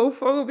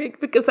homophobic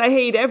because I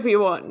hate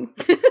everyone.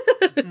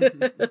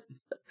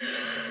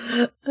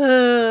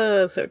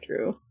 So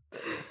true.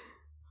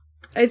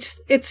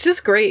 It's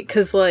just great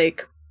because,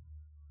 like,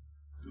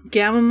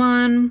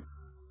 Gammamon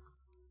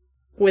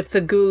with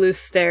the Gulu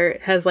stare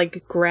has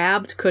like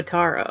grabbed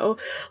Kotaro.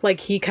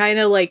 Like he kind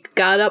of like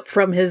got up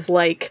from his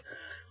like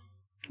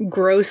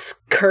gross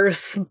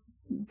curse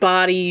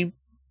body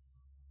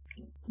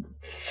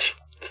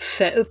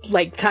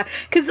like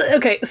because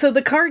okay, so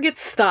the car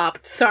gets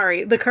stopped.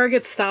 Sorry, the car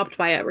gets stopped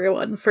by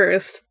everyone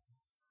first,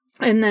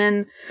 and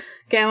then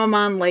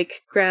Gammamon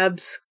like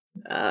grabs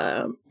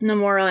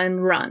Nomura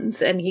and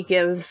runs, and he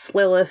gives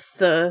Lilith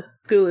the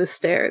Gulu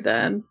stare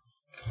then.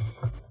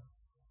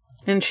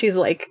 And she's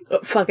like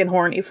fucking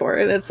horny for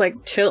it. It's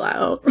like, chill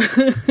out.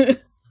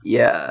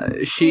 Yeah,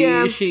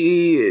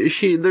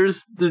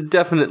 there's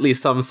definitely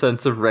some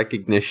sense of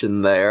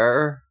recognition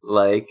there.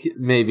 Like,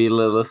 maybe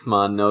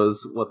Lilithmon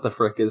knows what the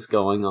frick is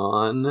going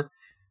on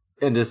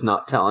and is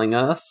not telling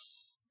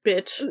us.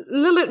 Bitch.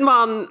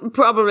 Lilithmon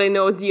probably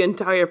knows the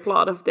entire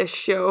plot of this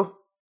show.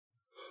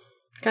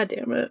 God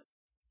damn it.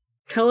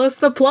 Tell us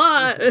the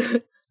plot.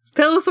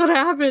 Tell us what's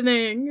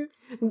happening.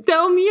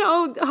 Tell me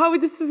how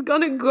this is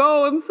gonna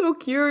go. I'm so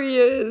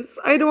curious.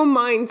 I don't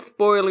mind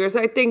spoilers.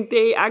 I think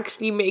they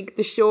actually make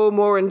the show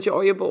more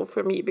enjoyable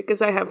for me because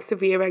I have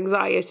severe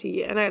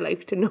anxiety and I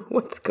like to know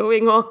what's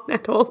going on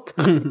at all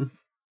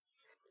times.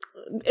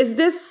 Is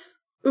this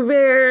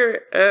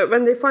where,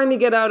 when they finally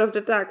get out of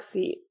the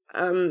taxi,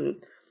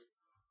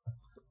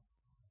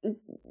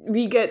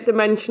 we get the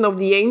mention of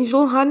the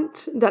angel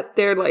hunt? That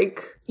they're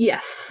like...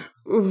 Yes.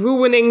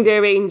 Ruining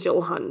their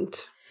angel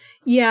hunt.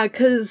 Yeah,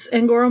 because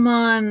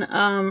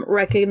Angoromon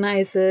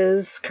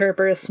recognizes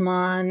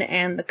Kerberos-mon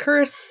and the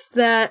curse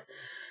that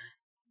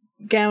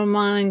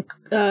Gammamon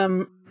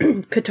and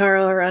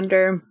Kotaro are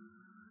under.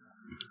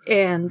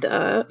 And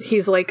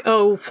he's like,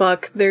 oh,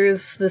 fuck,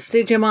 there's this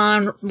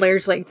Digimon.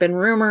 There's, like, been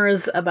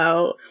rumors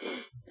about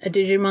a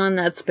Digimon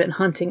that's been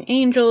hunting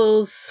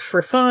angels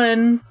for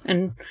fun.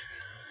 And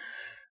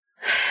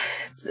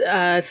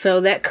so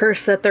that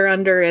curse that they're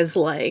under is,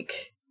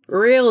 like...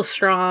 real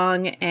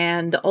strong,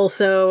 and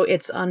also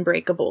it's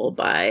unbreakable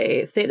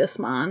by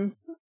Thetismon,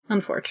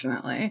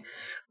 unfortunately.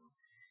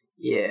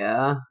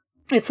 Yeah.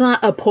 It's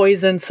not a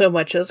poison so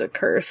much as a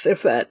curse,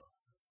 if that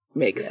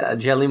makes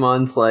sense.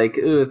 Jellymon's like,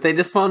 ooh,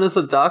 Thetismon is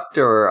a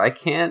doctor. I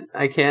can't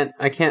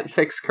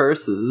fix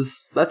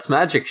curses. That's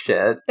magic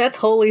shit. That's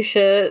holy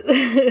shit.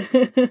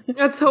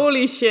 That's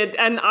holy shit,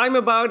 and I'm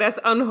about as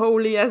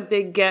unholy as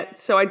they get,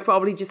 so I'd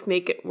probably just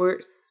make it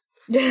worse.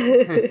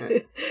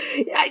 You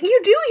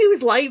do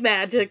use light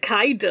magic,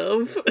 kind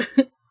of.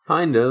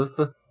 Kind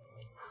of.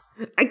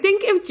 I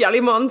think if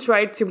Jellymon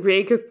tried to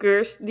break a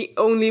curse, the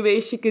only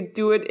way she could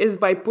do it is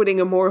by putting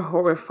a more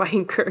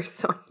horrifying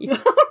curse on you.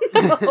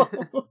 Oh,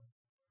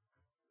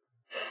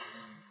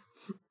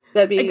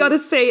 no. I gotta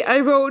say, I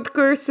wrote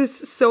curses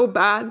so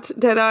bad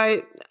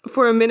that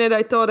for a minute,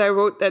 I thought I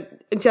wrote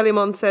that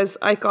Jellymon says,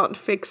 I can't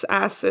fix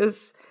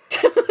asses.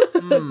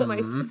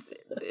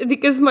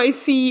 Because my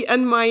C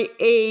and my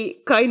A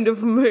kind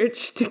of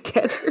merged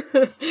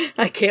together.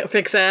 I can't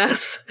fix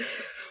ass.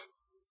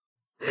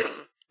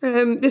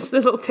 This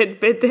little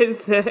tidbit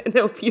is an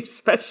LPU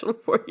special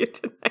for you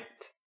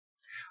tonight.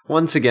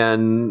 Once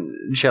again,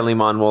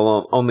 Jellymon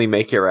will only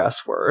make your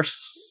ass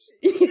worse.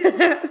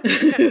 Yeah,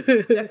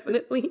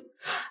 definitely.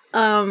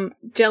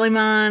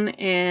 Jellymon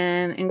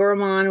and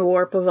Angoromon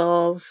warp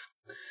evolve.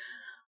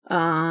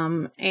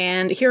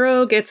 And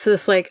Hiro gets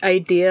this, like,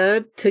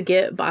 idea to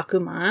get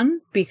Bakuman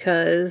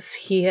because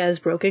he has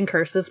broken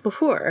curses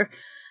before.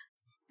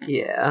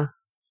 Yeah.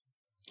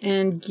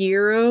 And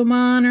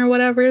Giromon, or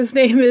whatever his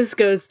name is,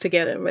 goes to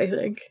get him, I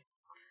think.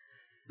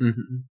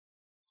 Mm-hmm.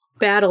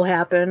 Battle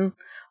happen.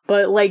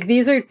 But, like,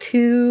 these are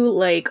two,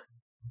 like,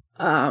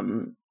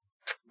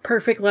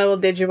 perfect level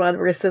Digimon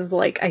versus,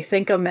 like, I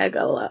think a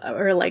Mega,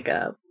 or, like,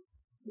 a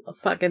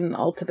fucking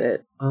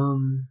ultimate.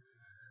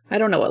 I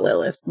don't know what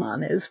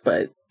Lilithmon is,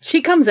 but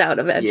she comes out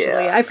eventually.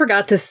 Yeah. I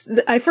forgot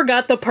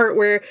the part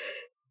where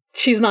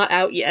she's not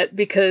out yet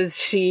because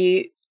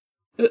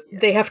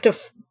they have to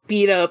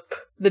beat up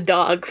the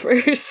dog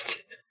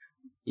first.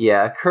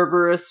 Yeah,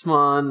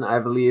 Kerberos-mon, I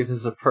believe,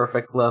 is a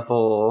perfect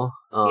level.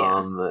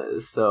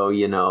 So,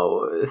 you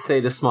know,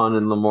 Thetismon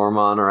and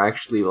Lemormon are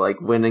actually,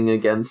 like, winning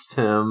against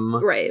him.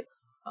 Right.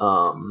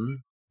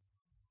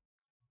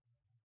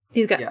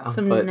 He's got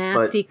some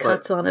nasty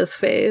cuts on his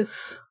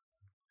face.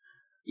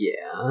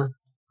 Yeah.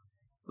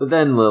 But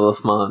then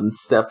Lilithmon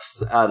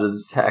steps out of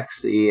the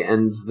taxi,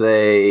 and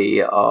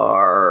they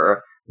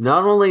are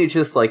not only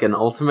just, like, an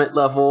ultimate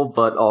level,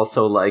 but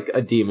also, like,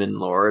 a demon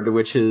lord,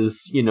 which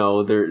is, you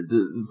know, they're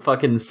the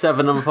fucking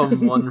 7 of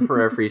them, 1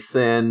 for every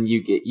sin.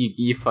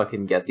 You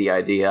fucking get the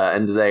idea,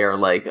 and they are,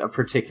 like, a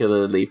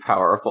particularly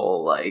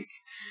powerful, like,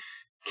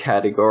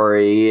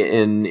 category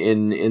in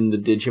the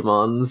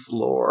Digimon's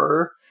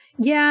lore.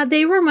 Yeah,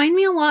 they remind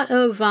me a lot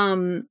of,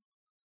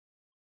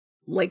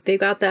 like, they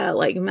got that,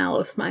 like,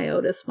 Malus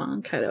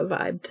Myotismon kind of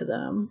vibe to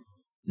them.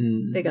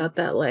 Mm. They got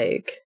that,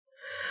 like,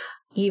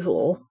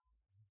 evil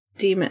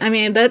demon. I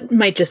mean, that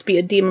might just be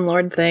a demon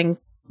lord thing.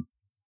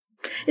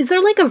 Is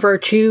there, like, a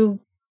virtue,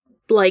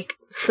 like,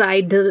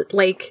 side to,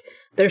 like,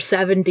 there's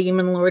 7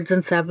 demon lords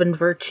and 7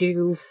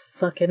 virtue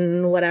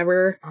fucking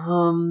whatever?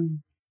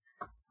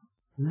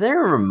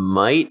 There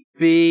might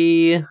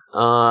be.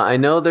 I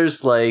know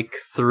there's like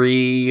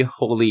 3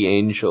 holy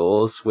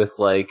angels with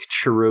like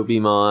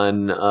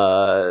Cherubimon,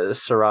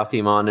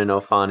 Seraphimon, and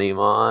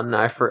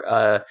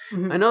Ophanimon.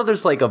 I know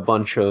there's like a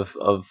bunch of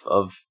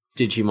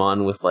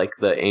Digimon with like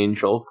the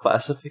angel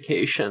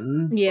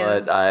classification.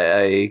 Yeah. But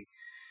I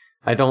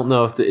don't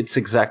know if it's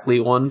exactly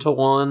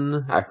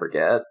 1-to-1. I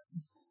forget.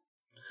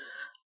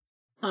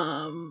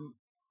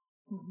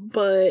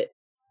 But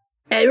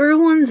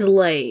everyone's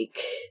like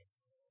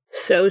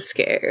so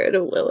scared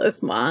of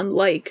Lilithmon.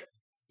 Like,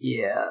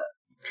 yeah,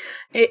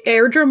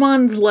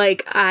 Airdramon's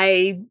like,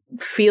 I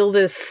feel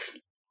this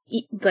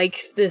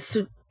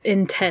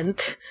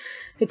intent.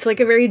 It's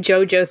like a very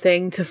JoJo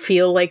thing to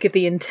feel like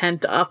the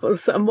intent off of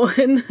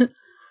someone.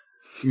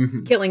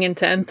 Killing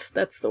intent,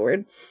 that's the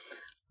word.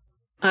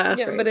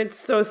 But it's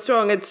so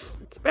strong, it's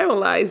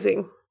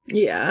paralyzing.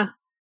 Yeah.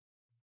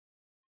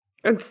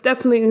 It's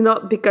definitely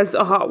not because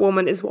a hot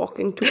woman is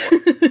walking towards.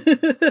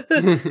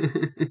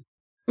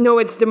 No,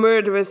 it's the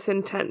murderous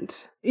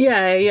intent.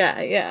 Yeah.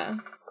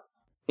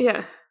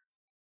 Yeah.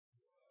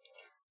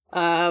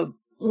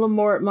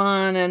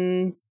 Lamortmon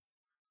and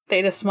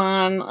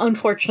Thetismon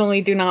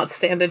unfortunately do not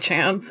stand a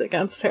chance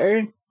against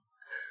her.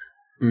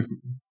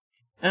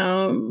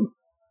 And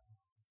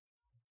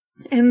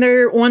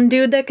their one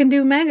dude that can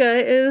do Mega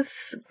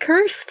is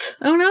cursed.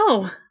 Oh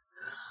no.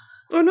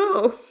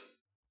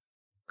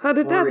 How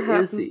did that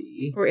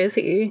happen? Or is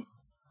he?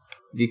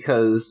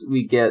 Because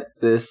we get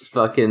this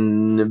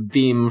fucking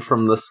beam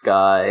from the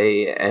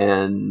sky,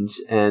 and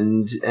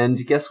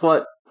guess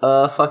what?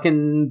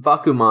 Fucking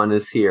Bakuman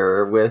is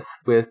here with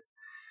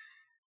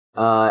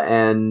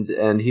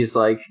and he's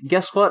like,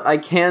 guess what? I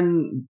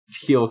can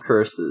heal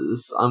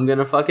curses. I'm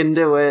gonna fucking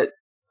do it.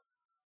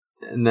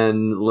 And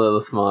then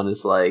Lilithmon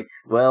is like,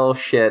 well,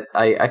 shit,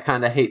 I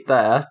kinda hate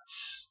that.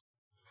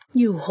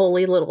 You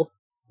holy little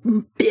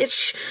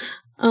bitch.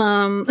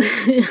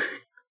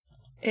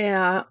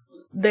 Yeah,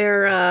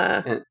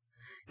 they're,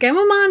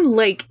 Gamamon,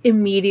 like,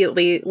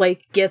 immediately,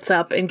 like, gets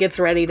up and gets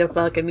ready to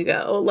fucking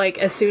go, like,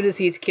 as soon as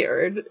he's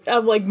cured.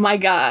 I'm like, my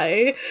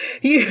guy,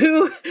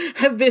 you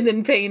have been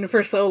in pain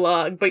for so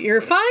long, but you're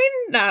fine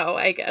now,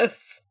 I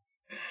guess.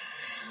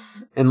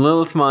 And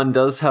Lilithmon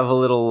does have a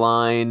little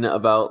line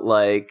about,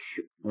 like,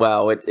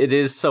 wow, it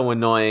is so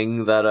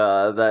annoying that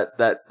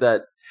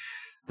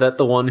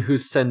the one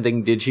who's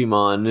sending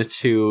Digimon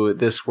to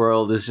this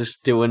world is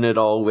just doing it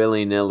all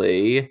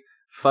willy-nilly.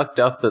 Fucked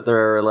up that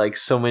there are, like,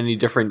 so many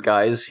different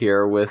guys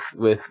here with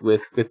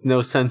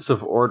no sense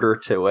of order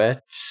to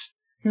it.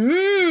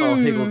 It's all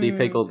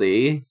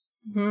higgledy-piggledy.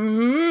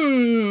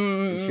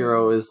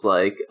 Hero is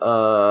like,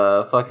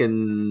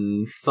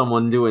 fucking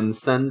someone doing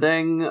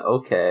sending?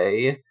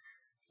 Okay.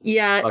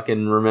 Yeah.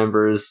 Fucking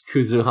remembers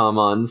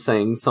Kuzuhamon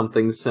saying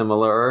something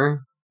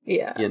similar.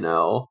 Yeah. You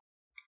know.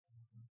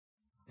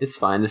 It's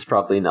fine, it's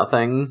probably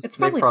nothing.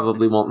 They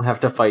probably won't have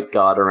to fight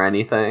God or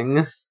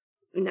anything.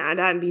 Nah,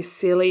 that'd be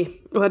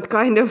silly. What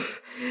kind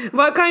of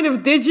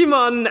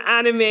Digimon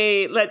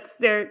anime lets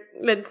their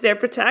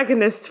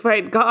protagonist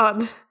fight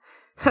God?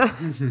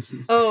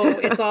 Oh,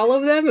 it's all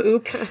of them?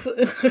 Oops. A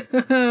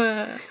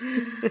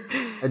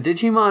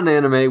Digimon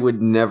anime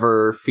would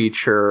never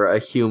feature a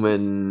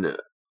human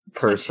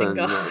person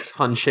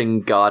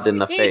punching God in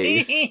the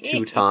face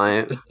 2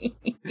 times.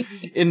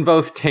 In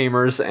both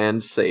Tamers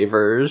and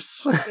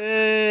Savers.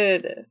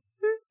 Good.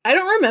 I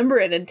don't remember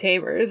it in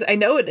Tamers. I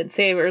know it in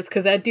Savers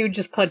because that dude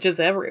just punches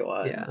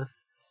everyone. Yeah.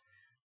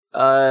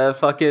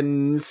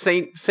 Fucking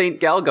Saint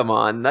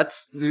Galgamon.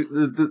 That's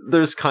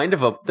that's kind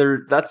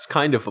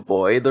of a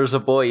boy. There's a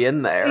boy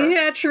in there.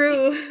 Yeah,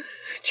 true.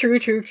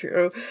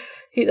 True.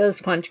 He does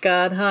punch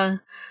God, huh?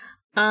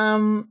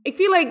 I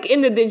feel like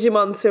in the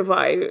Digimon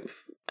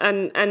Survive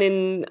and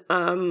in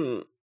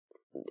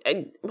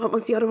what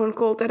was the other one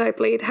called that I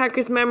played?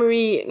 Hacker's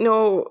Memory.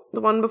 No,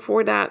 the one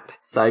before that.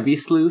 Cybe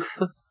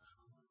Sleuth.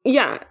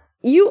 Yeah,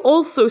 you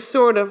also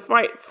sort of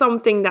fight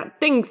something that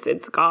thinks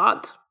it's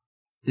God.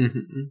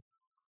 Which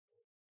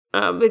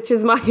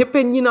is my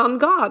opinion on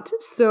God.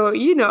 So,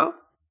 you know.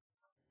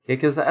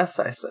 Kick his ass,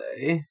 I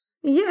say.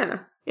 Yeah.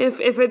 If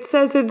it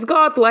says it's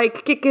God,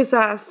 like, kick his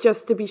ass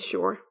just to be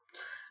sure.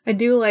 I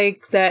do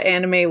like that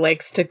anime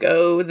likes to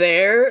go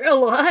there a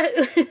lot.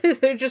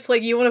 They're just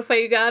like, you want to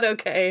fight God?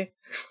 Okay.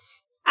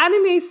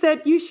 Anime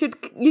said you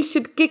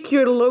should kick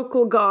your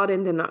local god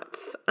in the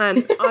nuts,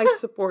 and I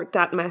support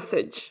that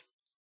message.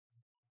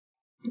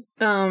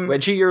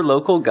 Wedgie your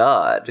local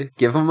god.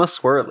 Give him a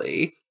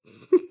swirly.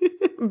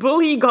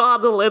 Bully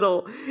God a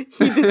little.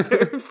 He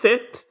deserves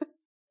it.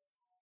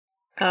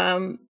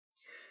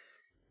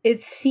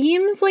 It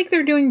seems like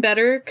they're doing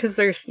better because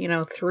there's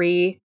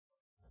 3.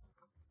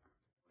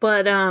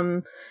 But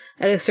at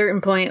a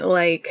certain point,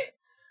 like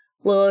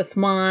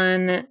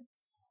Lilithmon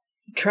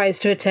tries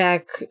to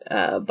attack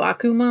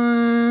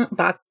Bakuman.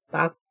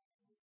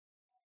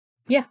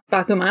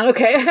 Bakuman.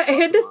 Okay, I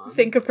had to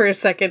think for a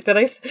second.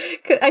 I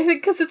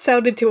think because it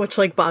sounded too much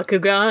like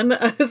Bakugan.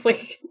 I was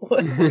like,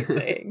 what am I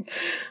saying?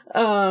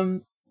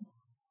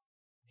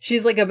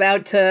 She's like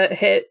about to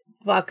hit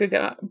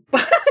Bakugan.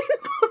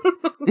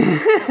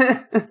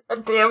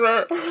 Damn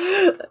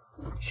it.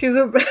 She's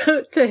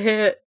about to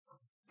hit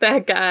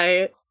that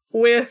guy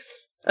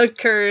with a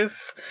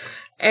curse,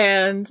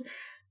 and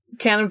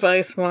Canon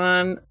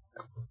Weissman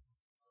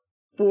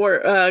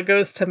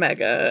goes to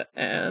Mega,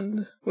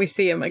 and we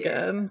see him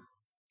again.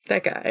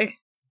 That guy.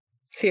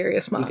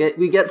 Serious Mon.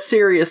 We get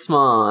Serious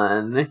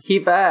Mon. He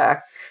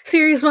back.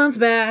 Serious Mon's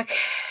back.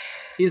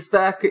 He's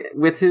back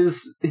with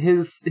his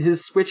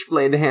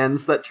switchblade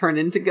hands that turn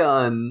into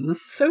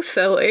guns. So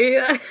silly.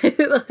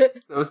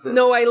 So silly.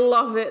 No, I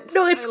love it.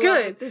 No, it's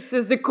good. It. This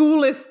is the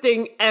coolest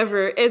thing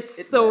ever.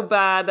 It's so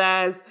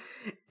badass.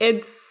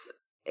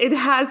 It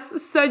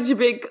has such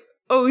big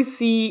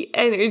OC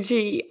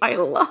energy. I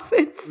love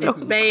it so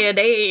It's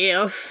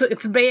badass.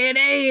 It's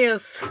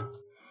badass.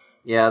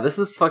 Yeah, this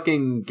is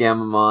fucking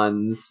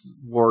Gamamon's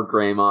War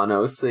Greymon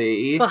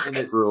OC, Fuck. and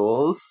it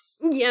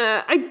rules.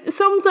 Yeah,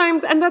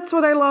 sometimes, and that's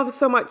what I love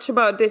so much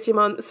about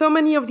Digimon, so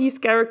many of these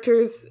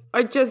characters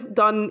are just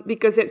done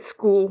because it's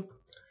cool.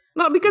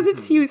 Not because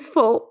it's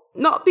useful,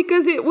 not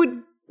because it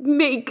would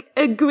make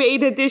a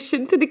great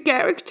addition to the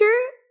character,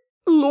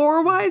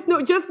 lore-wise,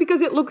 no, just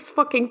because it looks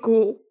fucking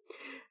cool.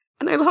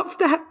 And I love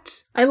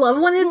that. I love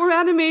when it's... More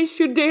anime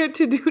should dare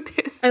to do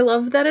this. I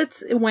love that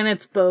it's when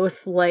it's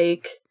both,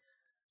 like...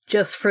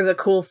 just for the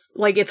cool,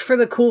 like, it's for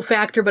the cool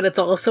factor, but it's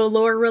also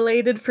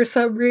lore-related for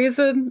some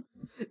reason.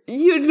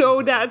 You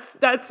know that's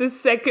a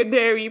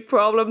secondary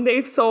problem.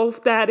 They've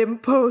solved that in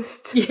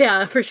post.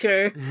 Yeah, for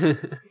sure.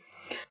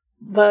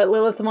 But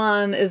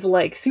Lilithmon is,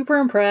 like, super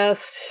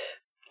impressed.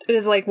 It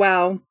is like,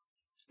 wow,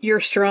 you're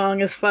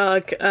strong as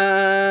fuck.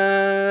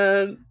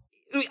 I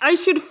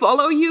should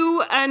follow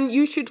you, and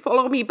you should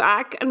follow me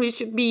back, and we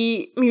should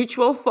be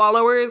mutual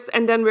followers,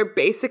 and then we're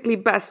basically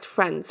best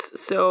friends.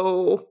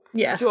 So...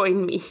 yes.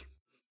 Join me.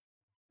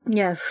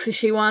 Yes,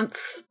 she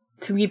wants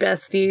to be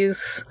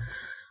besties.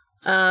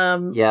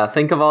 Yeah,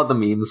 think of all the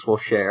memes we'll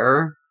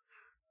share.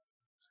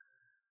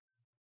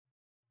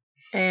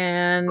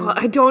 And God,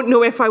 I don't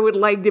know if I would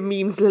like the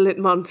memes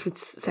Lilithmon would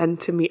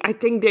send to me. I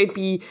think they'd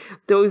be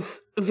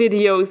those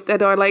videos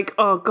that are like,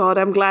 oh god,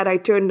 I'm glad I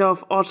turned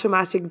off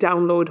automatic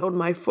download on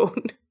my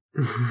phone.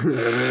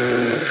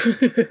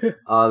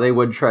 They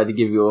would try to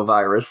give you a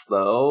virus,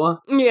 though.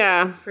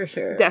 Yeah, for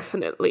sure.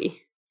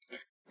 Definitely.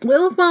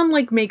 Lilithmon,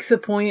 like, makes a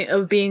point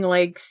of being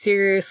like,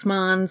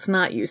 Seriousmon's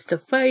not used to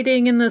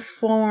fighting in this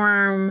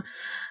form.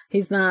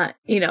 He's not,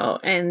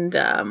 and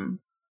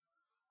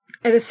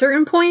at a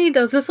certain point he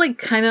does this, like,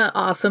 kind of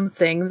awesome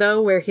thing,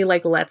 though, where he,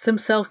 like, lets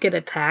himself get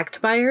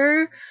attacked by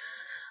her.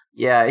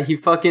 Yeah, he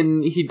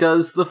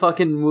does the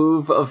fucking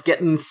move of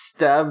getting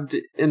stabbed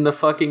in the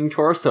fucking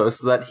torso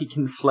so that he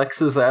can flex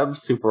his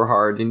abs super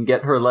hard and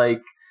get her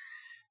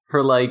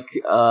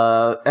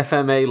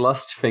FMA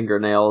lust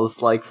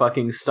fingernails, like,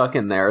 fucking stuck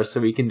in there so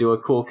he can do a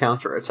cool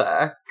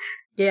counterattack.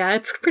 Yeah,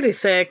 it's pretty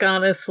sick,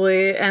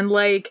 honestly. And,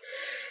 like,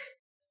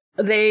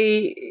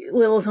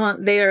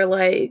 Lilithmon, they are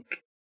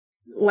like,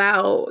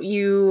 wow,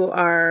 you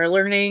are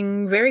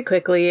learning very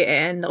quickly,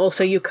 and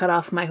also you cut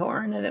off my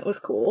horn, and it was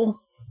cool.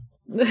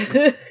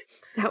 That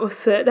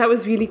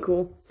was really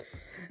cool.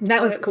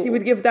 That was cool. She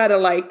would give that a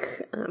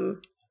like.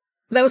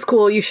 That was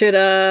cool. You should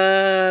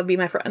be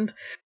my friend.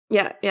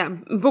 Yeah,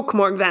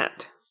 bookmark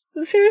that.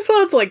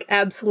 Seriousmon's like,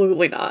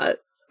 absolutely not.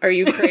 Are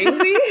you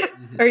crazy?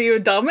 Are you a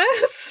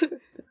dumbass?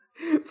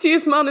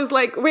 Seriousmon is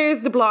like,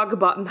 where's the blog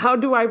button? How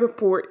do I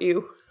report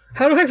you?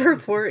 How do I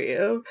report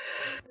you?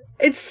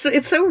 It's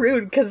so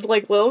rude, because,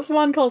 like,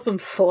 Lilithmon calls him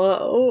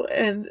slow,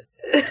 and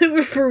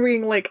for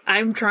being like,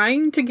 I'm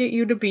trying to get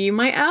you to be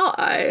my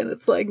ally, and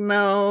it's like,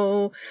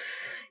 no,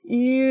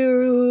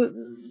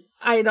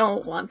 I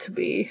don't want to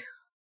be.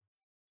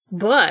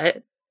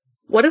 But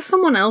what if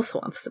someone else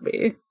wants to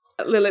be?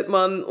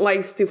 Lilithmon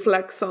likes to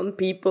flex on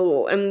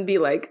people and be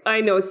like,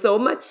 I know so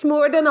much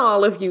more than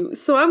all of you,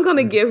 so I'm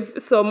gonna give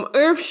some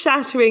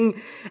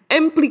earth-shattering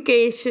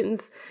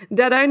implications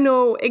that I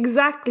know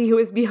exactly who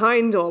is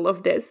behind all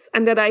of this,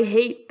 and that I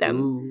hate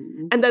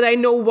them, and that I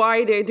know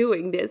why they're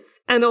doing this.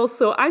 And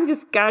also, I'm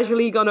just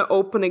casually gonna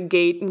open a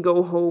gate and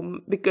go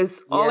home,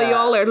 because all of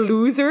y'all are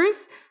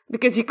losers,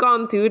 because you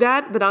can't do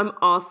that, but I'm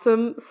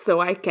awesome, so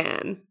I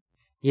can.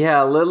 Yeah,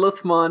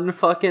 Lilithmon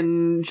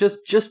fucking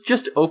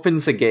just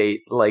opens a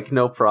gate, like,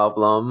 no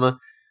problem.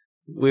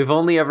 We've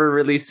only ever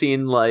really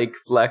seen, like,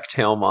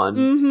 Blacktailmon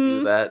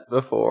do that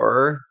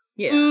before.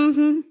 Yeah.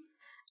 Mm-hmm.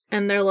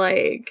 And they're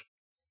like,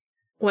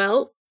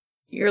 well,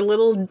 your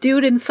little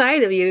dude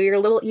inside of you, your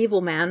little evil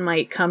man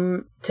might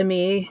come to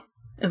me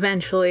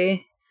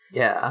eventually.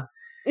 Yeah.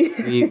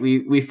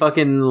 we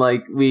fucking,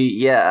 like,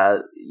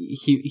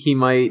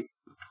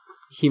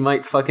 he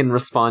might fucking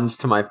respond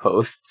to my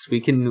posts. We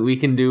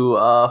can do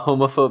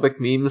homophobic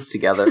memes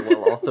together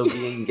while also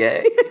being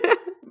gay.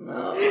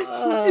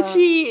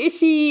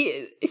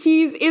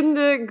 She's in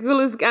the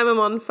Gulas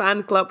Gamamon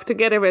fan club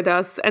together with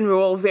us, and we're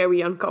all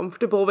very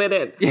uncomfortable with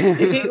it.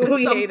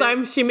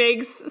 Sometimes she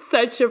makes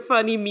such a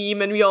funny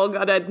meme, and we all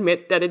gotta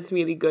admit that it's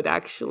really good,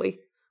 actually.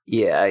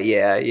 Yeah.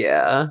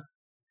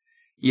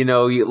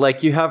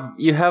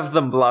 you have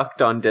them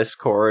blocked on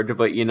Discord,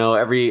 but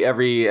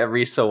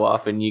every so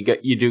often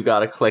you do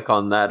gotta click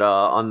on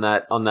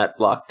that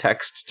block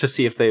text to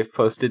see if they've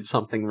posted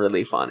something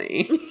really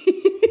funny.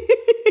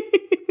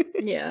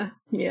 Yeah.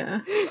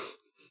 Yeah,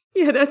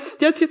 that's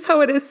just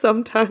how it is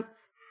sometimes.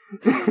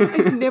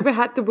 I've never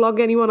had to block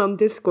anyone on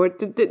Discord.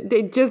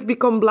 They just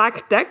become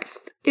black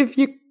text if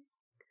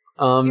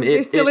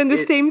they're still in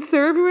the same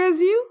server as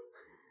you?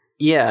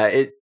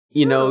 Yeah,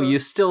 you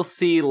still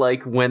see,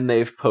 like, when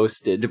they've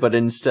posted, but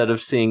instead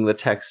of seeing the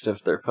text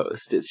of their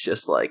post, it's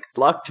just, like,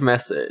 blocked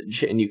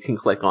message, and you can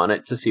click on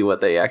it to see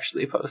what they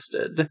actually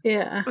posted.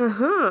 Yeah.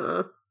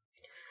 Uh-huh.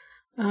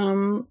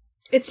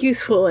 It's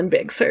useful in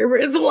big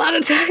servers a lot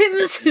of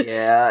times.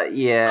 Yeah.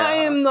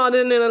 I'm not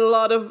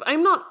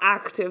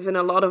active in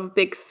a lot of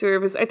big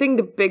servers. I think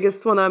the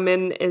biggest one I'm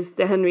in is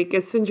the Henry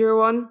Kissinger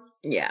one.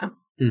 Yeah.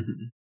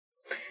 Mm-hmm.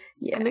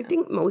 Yeah. And I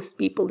think most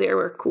people there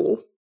were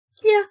cool.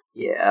 Yeah.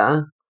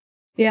 Yeah.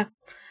 Yeah.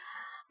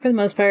 For the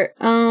most part.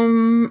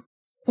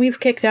 We've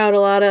kicked out a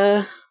lot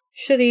of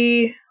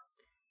shitty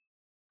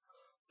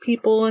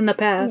people in the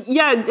past.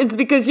 Yeah, it's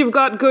because you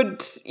got good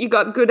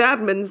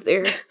admins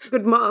there.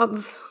 Good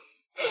mods.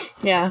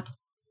 Yeah.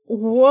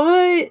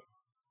 What?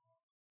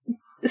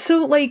 So,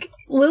 like,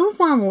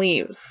 Lilithmon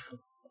leaves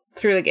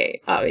through the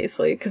gate,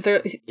 obviously, because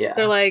they're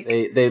like...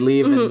 They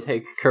leave and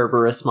take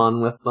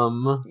Kerberismon with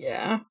them.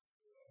 Yeah.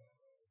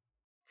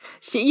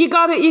 You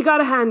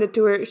gotta hand it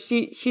to her.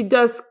 She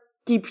does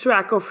keep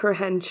track of her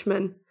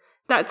henchmen.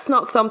 That's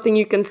not something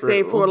you can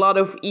say for a lot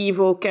of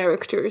evil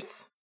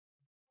characters.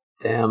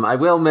 Damn, I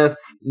will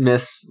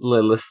miss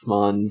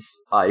Lilithmon's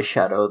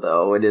eyeshadow,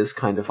 though. It is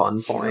kind of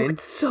on point.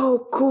 It's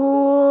so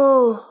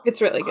cool.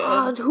 It's really good.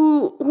 God,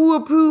 who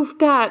approved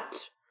that?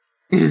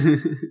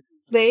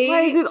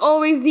 Why is it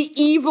always the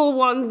evil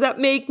ones that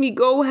make me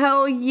go,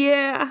 hell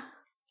yeah?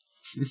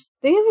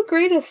 They have a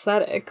great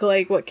aesthetic.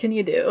 Like, what can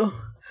you do?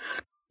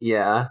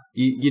 Yeah,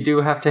 you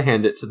do have to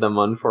hand it to them,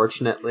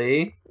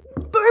 unfortunately.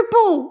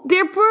 Purple!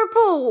 They're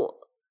purple!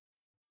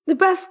 The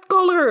best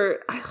color!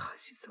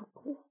 She's so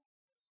cool.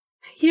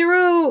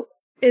 Hero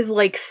is,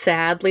 like,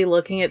 sadly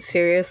looking at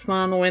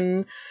Seriousmon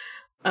when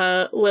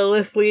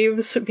Lilith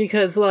leaves,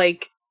 because,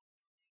 like,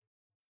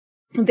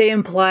 they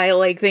imply,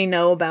 like, they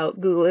know about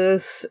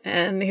Gulus,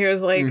 and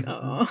Hero's like,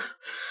 oh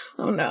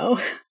no.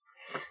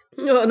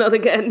 No, not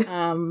again.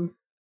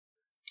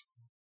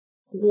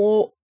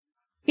 Well,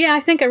 yeah,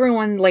 I think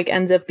everyone, like,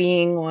 ends up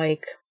being,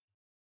 like,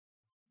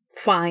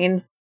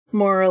 fine,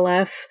 more or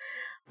less,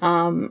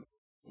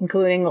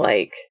 including,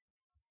 like,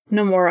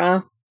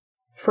 Nomura,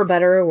 for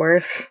better or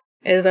worse,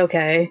 is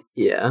okay.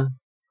 Yeah.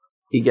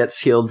 He gets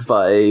healed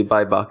by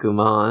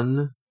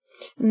Bakuman.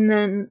 And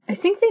then, I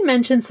think they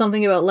mentioned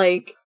something about,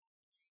 like,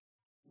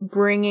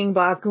 bringing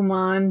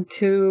Bakuman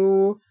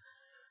to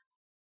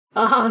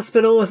a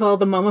hospital with all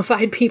the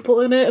mummified people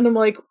in it, and I'm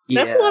like,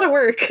 that's a lot of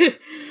work.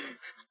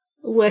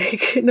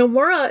 Like,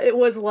 Nomura, it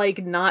was,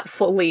 like, not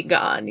fully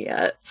gone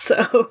yet,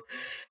 so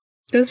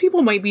those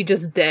people might be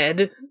just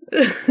dead.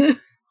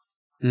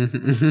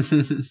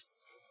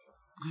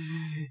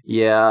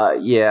 Yeah.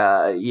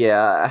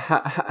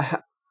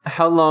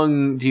 How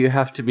long do you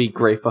have to be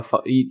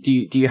grapified?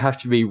 Do you have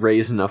to be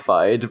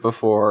raisinified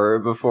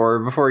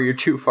before you're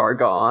too far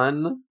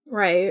gone?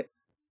 Right.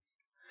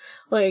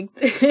 Like,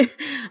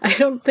 I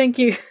don't think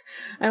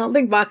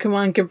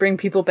Bakuman can bring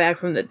people back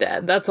from the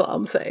dead. That's all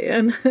I'm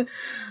saying.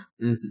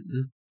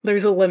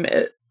 There's a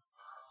limit.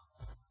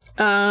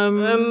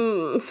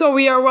 So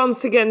we are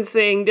once again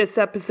saying this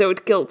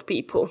episode killed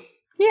people.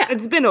 Yeah.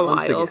 It's been a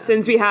while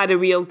since we had a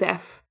real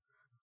death,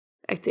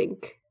 I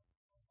think.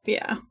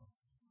 Yeah.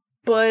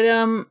 But,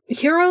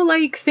 Hero,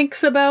 like,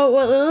 thinks about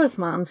what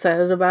Lilithmon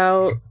says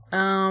about,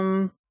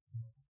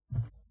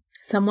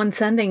 someone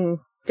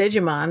sending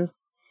Digimon.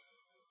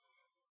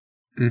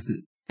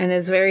 And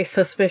is very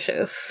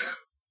suspicious.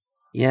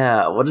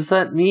 Yeah, what does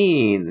that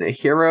mean?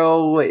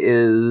 Hero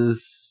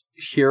is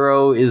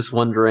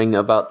wondering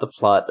about the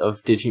plot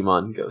of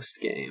Digimon Ghost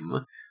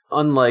Game.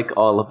 Unlike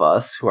all of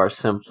us, who are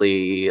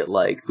simply,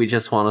 like, we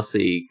just want to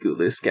see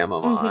Gulus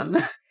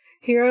Gamamon.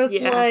 Hero's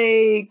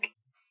like,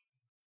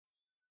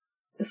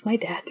 is my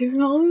dad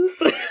doing all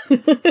this?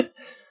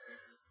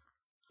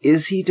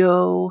 Is he,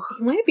 though?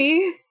 He might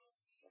be.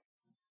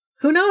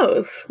 Who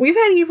knows? We've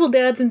had evil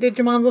dads in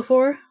Digimon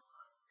before.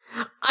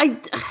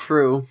 It's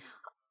true.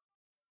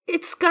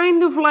 It's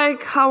kind of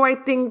like how I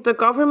think the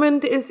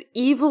government is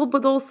evil,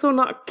 but also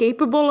not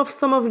capable of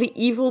some of the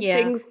evil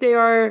things they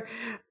are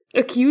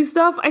accused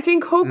of. I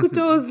think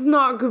Hokuto is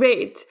not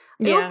great.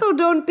 I also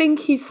don't think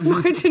he's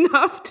smart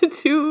enough to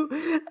do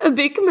a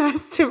big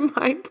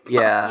mastermind plot.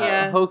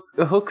 Yeah.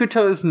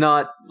 Hokuto's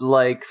not,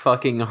 like,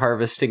 fucking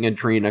harvesting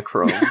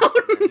adrenochrome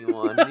for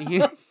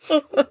anyone.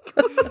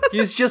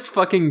 He's just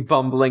fucking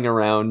bumbling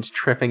around,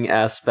 tripping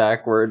ass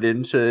backward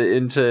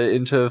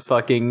into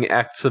fucking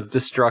acts of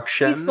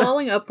destruction. He's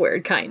falling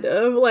upward, kind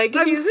of. Like,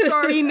 I'm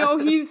sorry, no,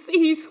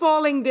 he's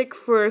falling dick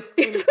first.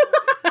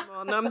 Come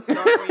on, I'm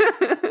sorry.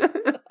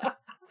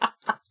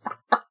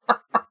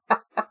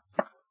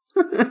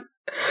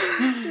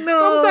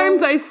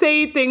 I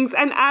say things,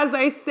 and as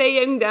I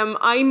saying them,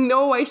 I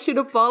know I should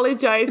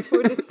apologize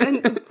for the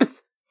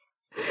sentence.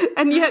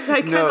 And yet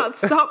I cannot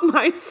stop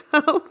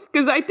myself,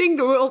 because I think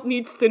the world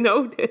needs to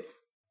know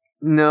this.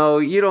 No,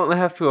 you don't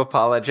have to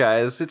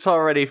apologize. It's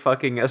already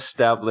fucking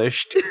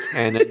established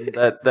canon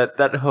that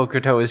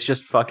Hokuto is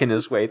just fucking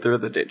his way through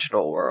the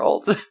digital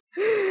world.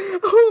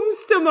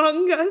 Whomst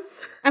among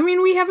us? I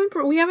mean, we haven't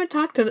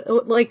talked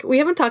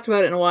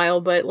about it in a while,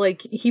 but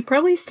like he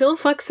probably still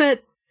fucks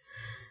that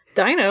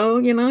Dino.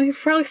 You know, he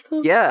probably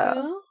still You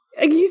know?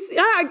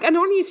 I can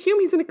only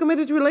assume he's in a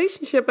committed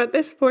relationship at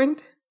this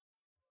point.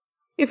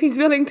 If he's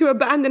willing to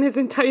abandon his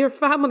entire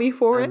family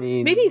for it,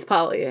 maybe he's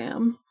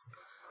polyam.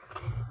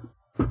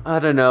 I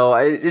don't know.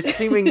 It's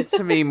seeming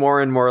to me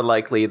more and more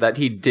likely that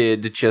he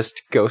did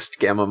just ghost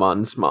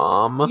Gamamon's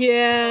mom.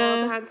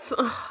 Yeah,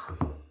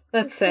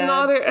 that's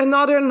sad.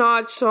 Another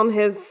notch on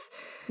his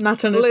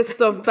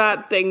list of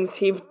bad things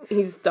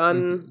he's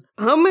done.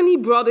 How many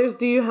brothers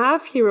do you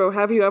have, Hiro?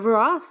 Have you ever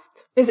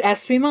asked? Is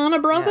Espimon a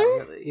brother?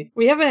 Yeah, really.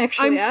 We haven't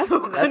actually asked. So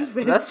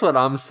that's what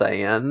I'm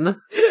saying.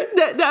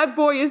 That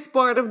boy is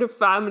part of the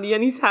family,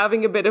 and he's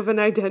having a bit of an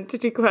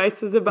identity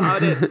crisis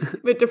about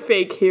it with the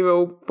fake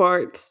hero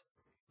part.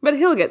 But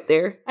he'll get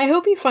there. I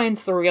hope he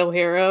finds the real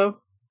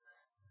hero.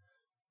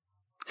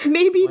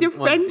 Maybe the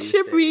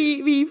friendship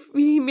we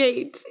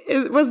made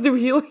was the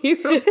real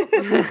hero.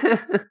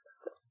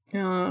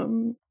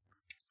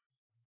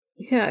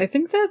 Yeah, I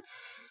think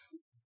that's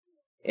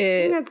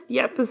it. That's the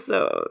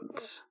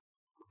episode.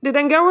 Did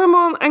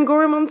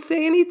Angoramon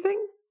say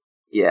anything?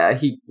 Yeah,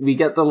 we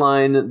get the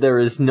line, "There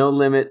is no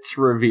limit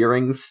to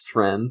revering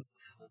strength.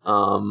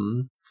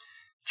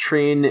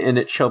 Train and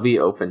it shall be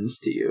opened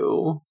to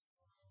you."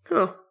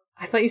 Huh.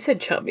 I thought you said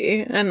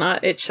chubby, and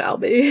not it shall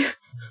be.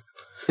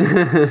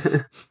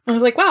 I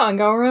was like, wow,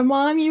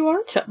 Angoramon, you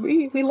are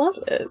chubby. We love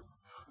it.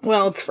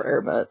 Well, it's fur,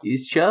 but...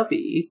 He's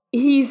chubby.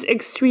 He's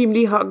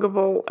extremely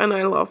huggable, and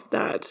I love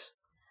that.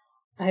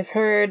 I've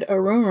heard a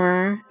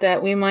rumor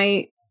that we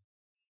might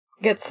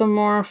get some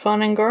more fun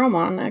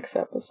Angoramon next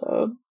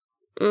episode.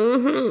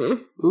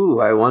 Mm-hmm.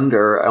 Ooh, I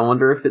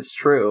wonder if it's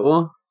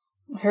true.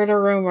 I heard a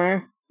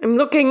rumor. I'm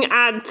looking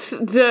at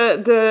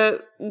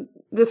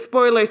the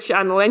spoiler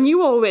channel, and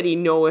you already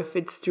know if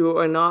it's true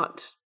or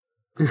not.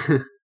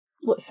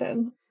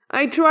 Listen.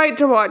 I tried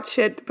to watch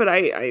it, but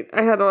I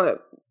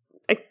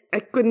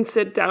couldn't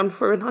sit down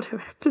for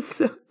another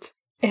episode.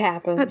 It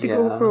happened. I had to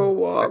go for a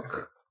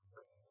walk.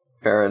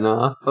 Fair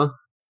enough.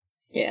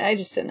 Yeah, I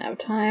just didn't have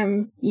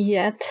time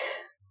yet.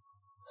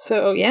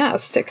 So yeah,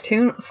 stick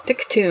tune.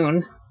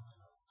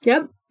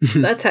 Yep,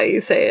 that's how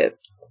you say it.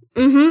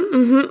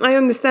 I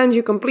understand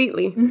you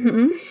completely.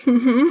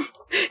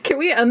 Can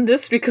we end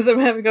this because I'm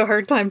having a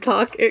hard time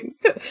talking?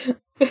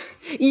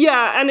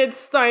 Yeah, and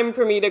it's time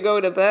for me to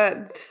go to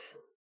bed.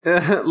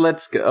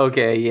 Let's go.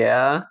 Okay,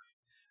 yeah.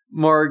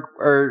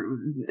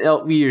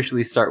 We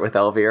usually start with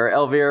Elvira.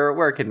 Elvira,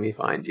 where can we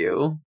find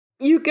you?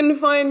 You can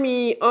find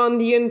me on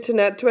the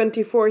internet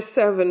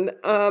 24/7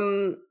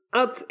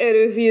 at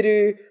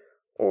Ereviru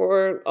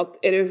or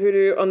at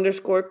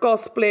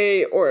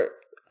Ereviru_cosplay or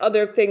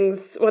other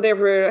things,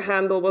 whatever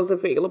handle was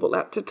available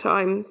at the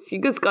time. You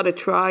just gotta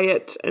try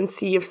it and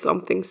see if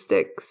something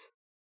sticks.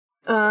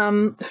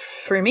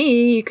 For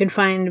me, you can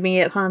find me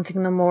at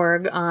Haunting the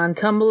Morgue on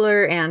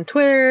Tumblr and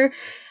Twitter,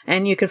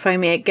 and you can find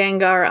me at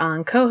Gengar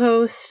on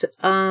co-host.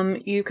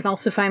 You can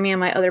also find me on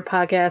my other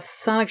podcasts,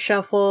 Sonic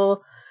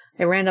Shuffle,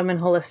 a random and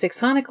holistic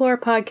Sonic lore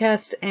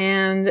podcast,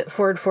 and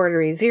Forward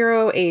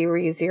ReZero, a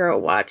ReZero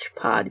Watch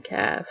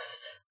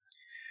podcast.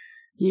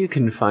 You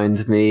can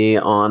find me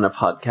on a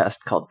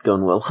podcast called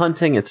Gunwill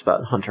Hunting. It's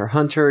about Hunter x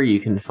Hunter. You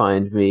can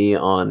find me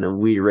on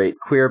We Rate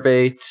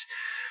Queerbait.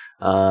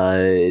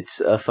 It's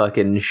a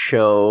fucking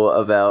show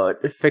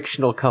about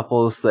fictional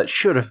couples that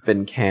should have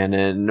been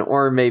canon,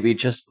 or maybe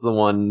just the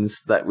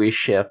ones that we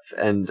ship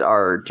and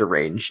are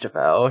deranged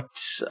about.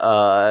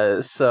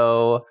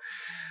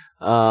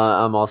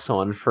 I'm also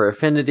on For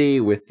Affinity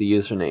with the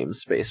username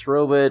Space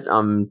Robot.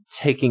 I'm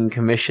taking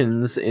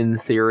commissions in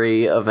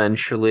theory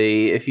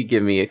eventually. If you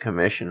give me a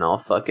commission, I'll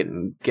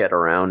fucking get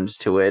around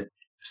to it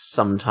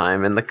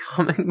sometime in the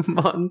coming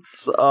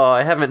months. Oh,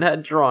 I haven't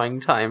had drawing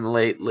time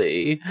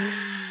lately.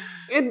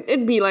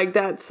 It'd be like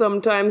that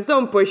sometimes.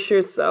 Don't push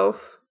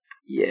yourself.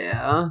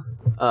 Yeah.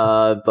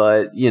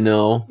 But, you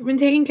know. You've been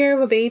taking care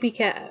of a baby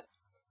cat.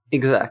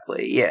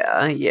 Exactly.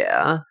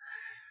 Yeah.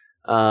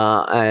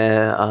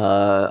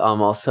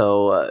 I'm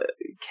also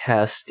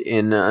cast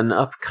in an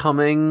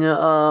upcoming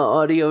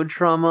audio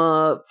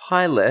drama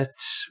pilot,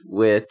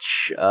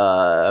 which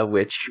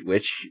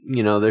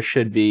you know there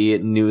should be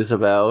news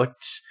about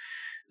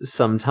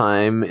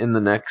sometime in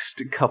the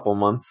next couple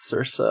months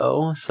or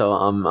so. So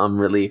I'm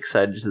really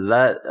excited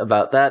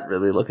about that.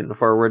 Really looking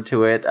forward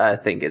to it. I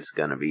think it's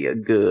gonna be a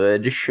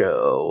good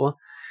show.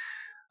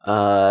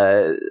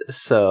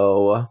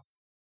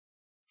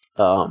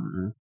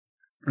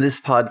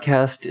 This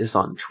podcast is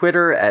on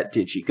Twitter at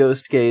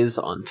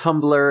DigiGhostGaze, on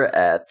Tumblr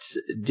at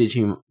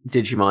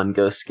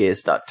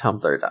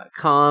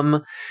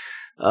DigimonGhostGaze.tumblr.com.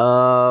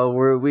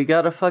 we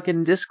got a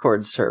fucking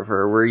Discord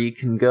server where you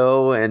can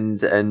go and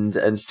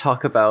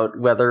talk about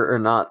whether or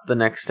not the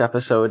next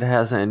episode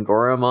has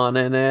Angoramon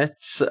in it.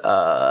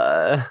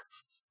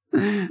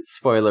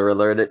 Spoiler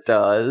alert, it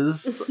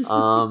does.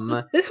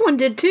 This one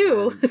did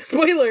too.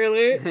 Spoiler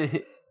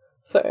alert.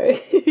 Sorry.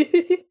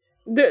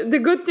 The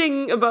good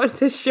thing about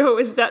this show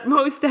is that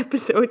most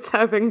episodes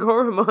have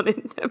Angoramon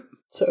in them.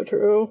 So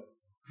true.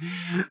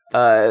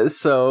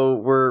 So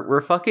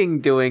we're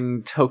fucking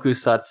doing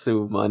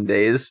Tokusatsu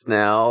Mondays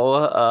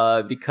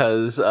now,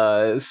 because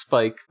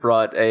Spike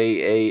brought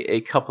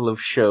a couple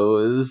of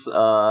shows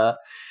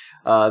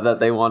that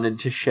they wanted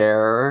to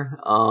share.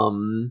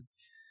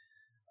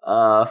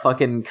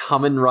 Fucking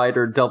Kamen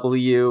Rider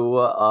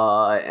W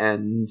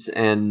and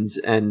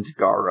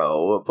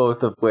Garo,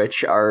 both of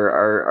which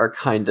are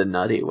kinda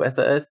nutty with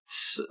it.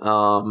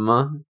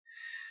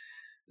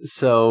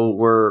 So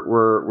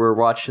we're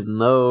watching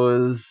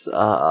those.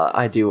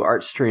 I do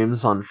art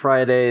streams on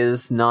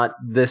Fridays, not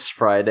this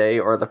Friday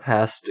or the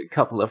past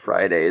couple of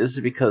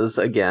Fridays, because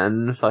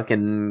again,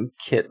 fucking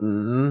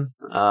kitten.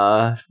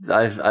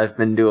 I've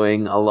been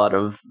doing a lot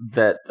of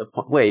vet.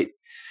 Wait.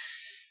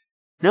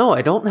 No,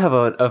 I don't have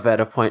a vet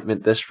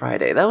appointment this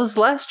Friday. That was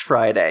last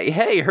Friday.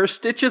 Hey, her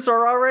stitches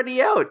are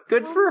already out.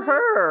 Good for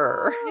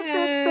her.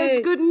 That's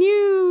such good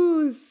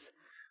news.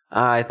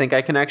 I think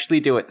I can actually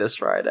do it this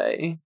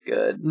Friday.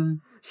 Good.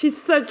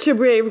 She's such a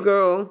brave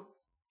girl.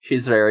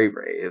 She's very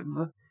brave.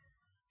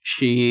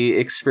 She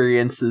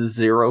experiences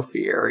zero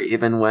fear,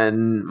 even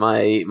when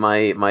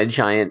my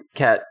giant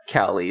cat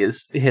Callie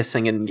is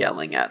hissing and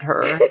yelling at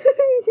her.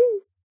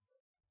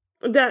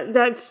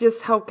 That's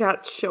just how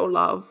cats show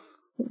love.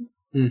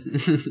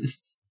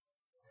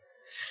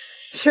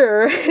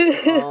 Sure.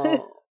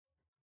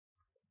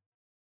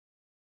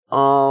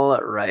 All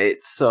right,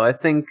 so I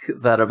think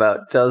that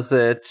about does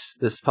it.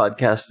 This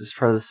podcast is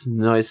part of the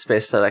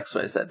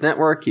Noisepace.xyz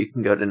network. You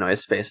can go to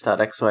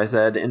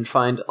Noisepace.xyz and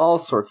find all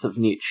sorts of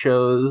neat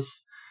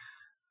shows.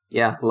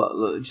 Yeah,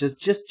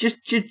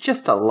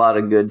 just a lot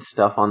of good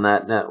stuff on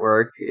that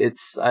network.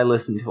 I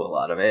listen to a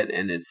lot of it,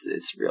 and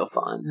it's real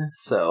fun.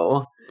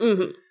 So.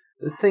 Mm-hmm.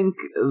 I think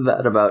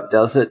that about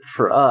does it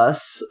for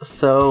us.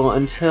 So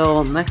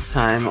until next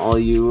time, all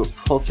you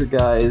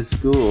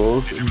poltergeist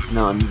ghouls and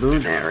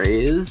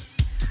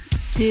non-lunaries,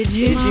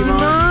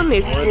 Digimon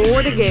is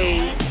for the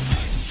gays.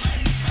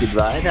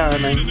 Goodbye,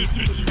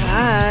 darlings.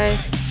 Bye.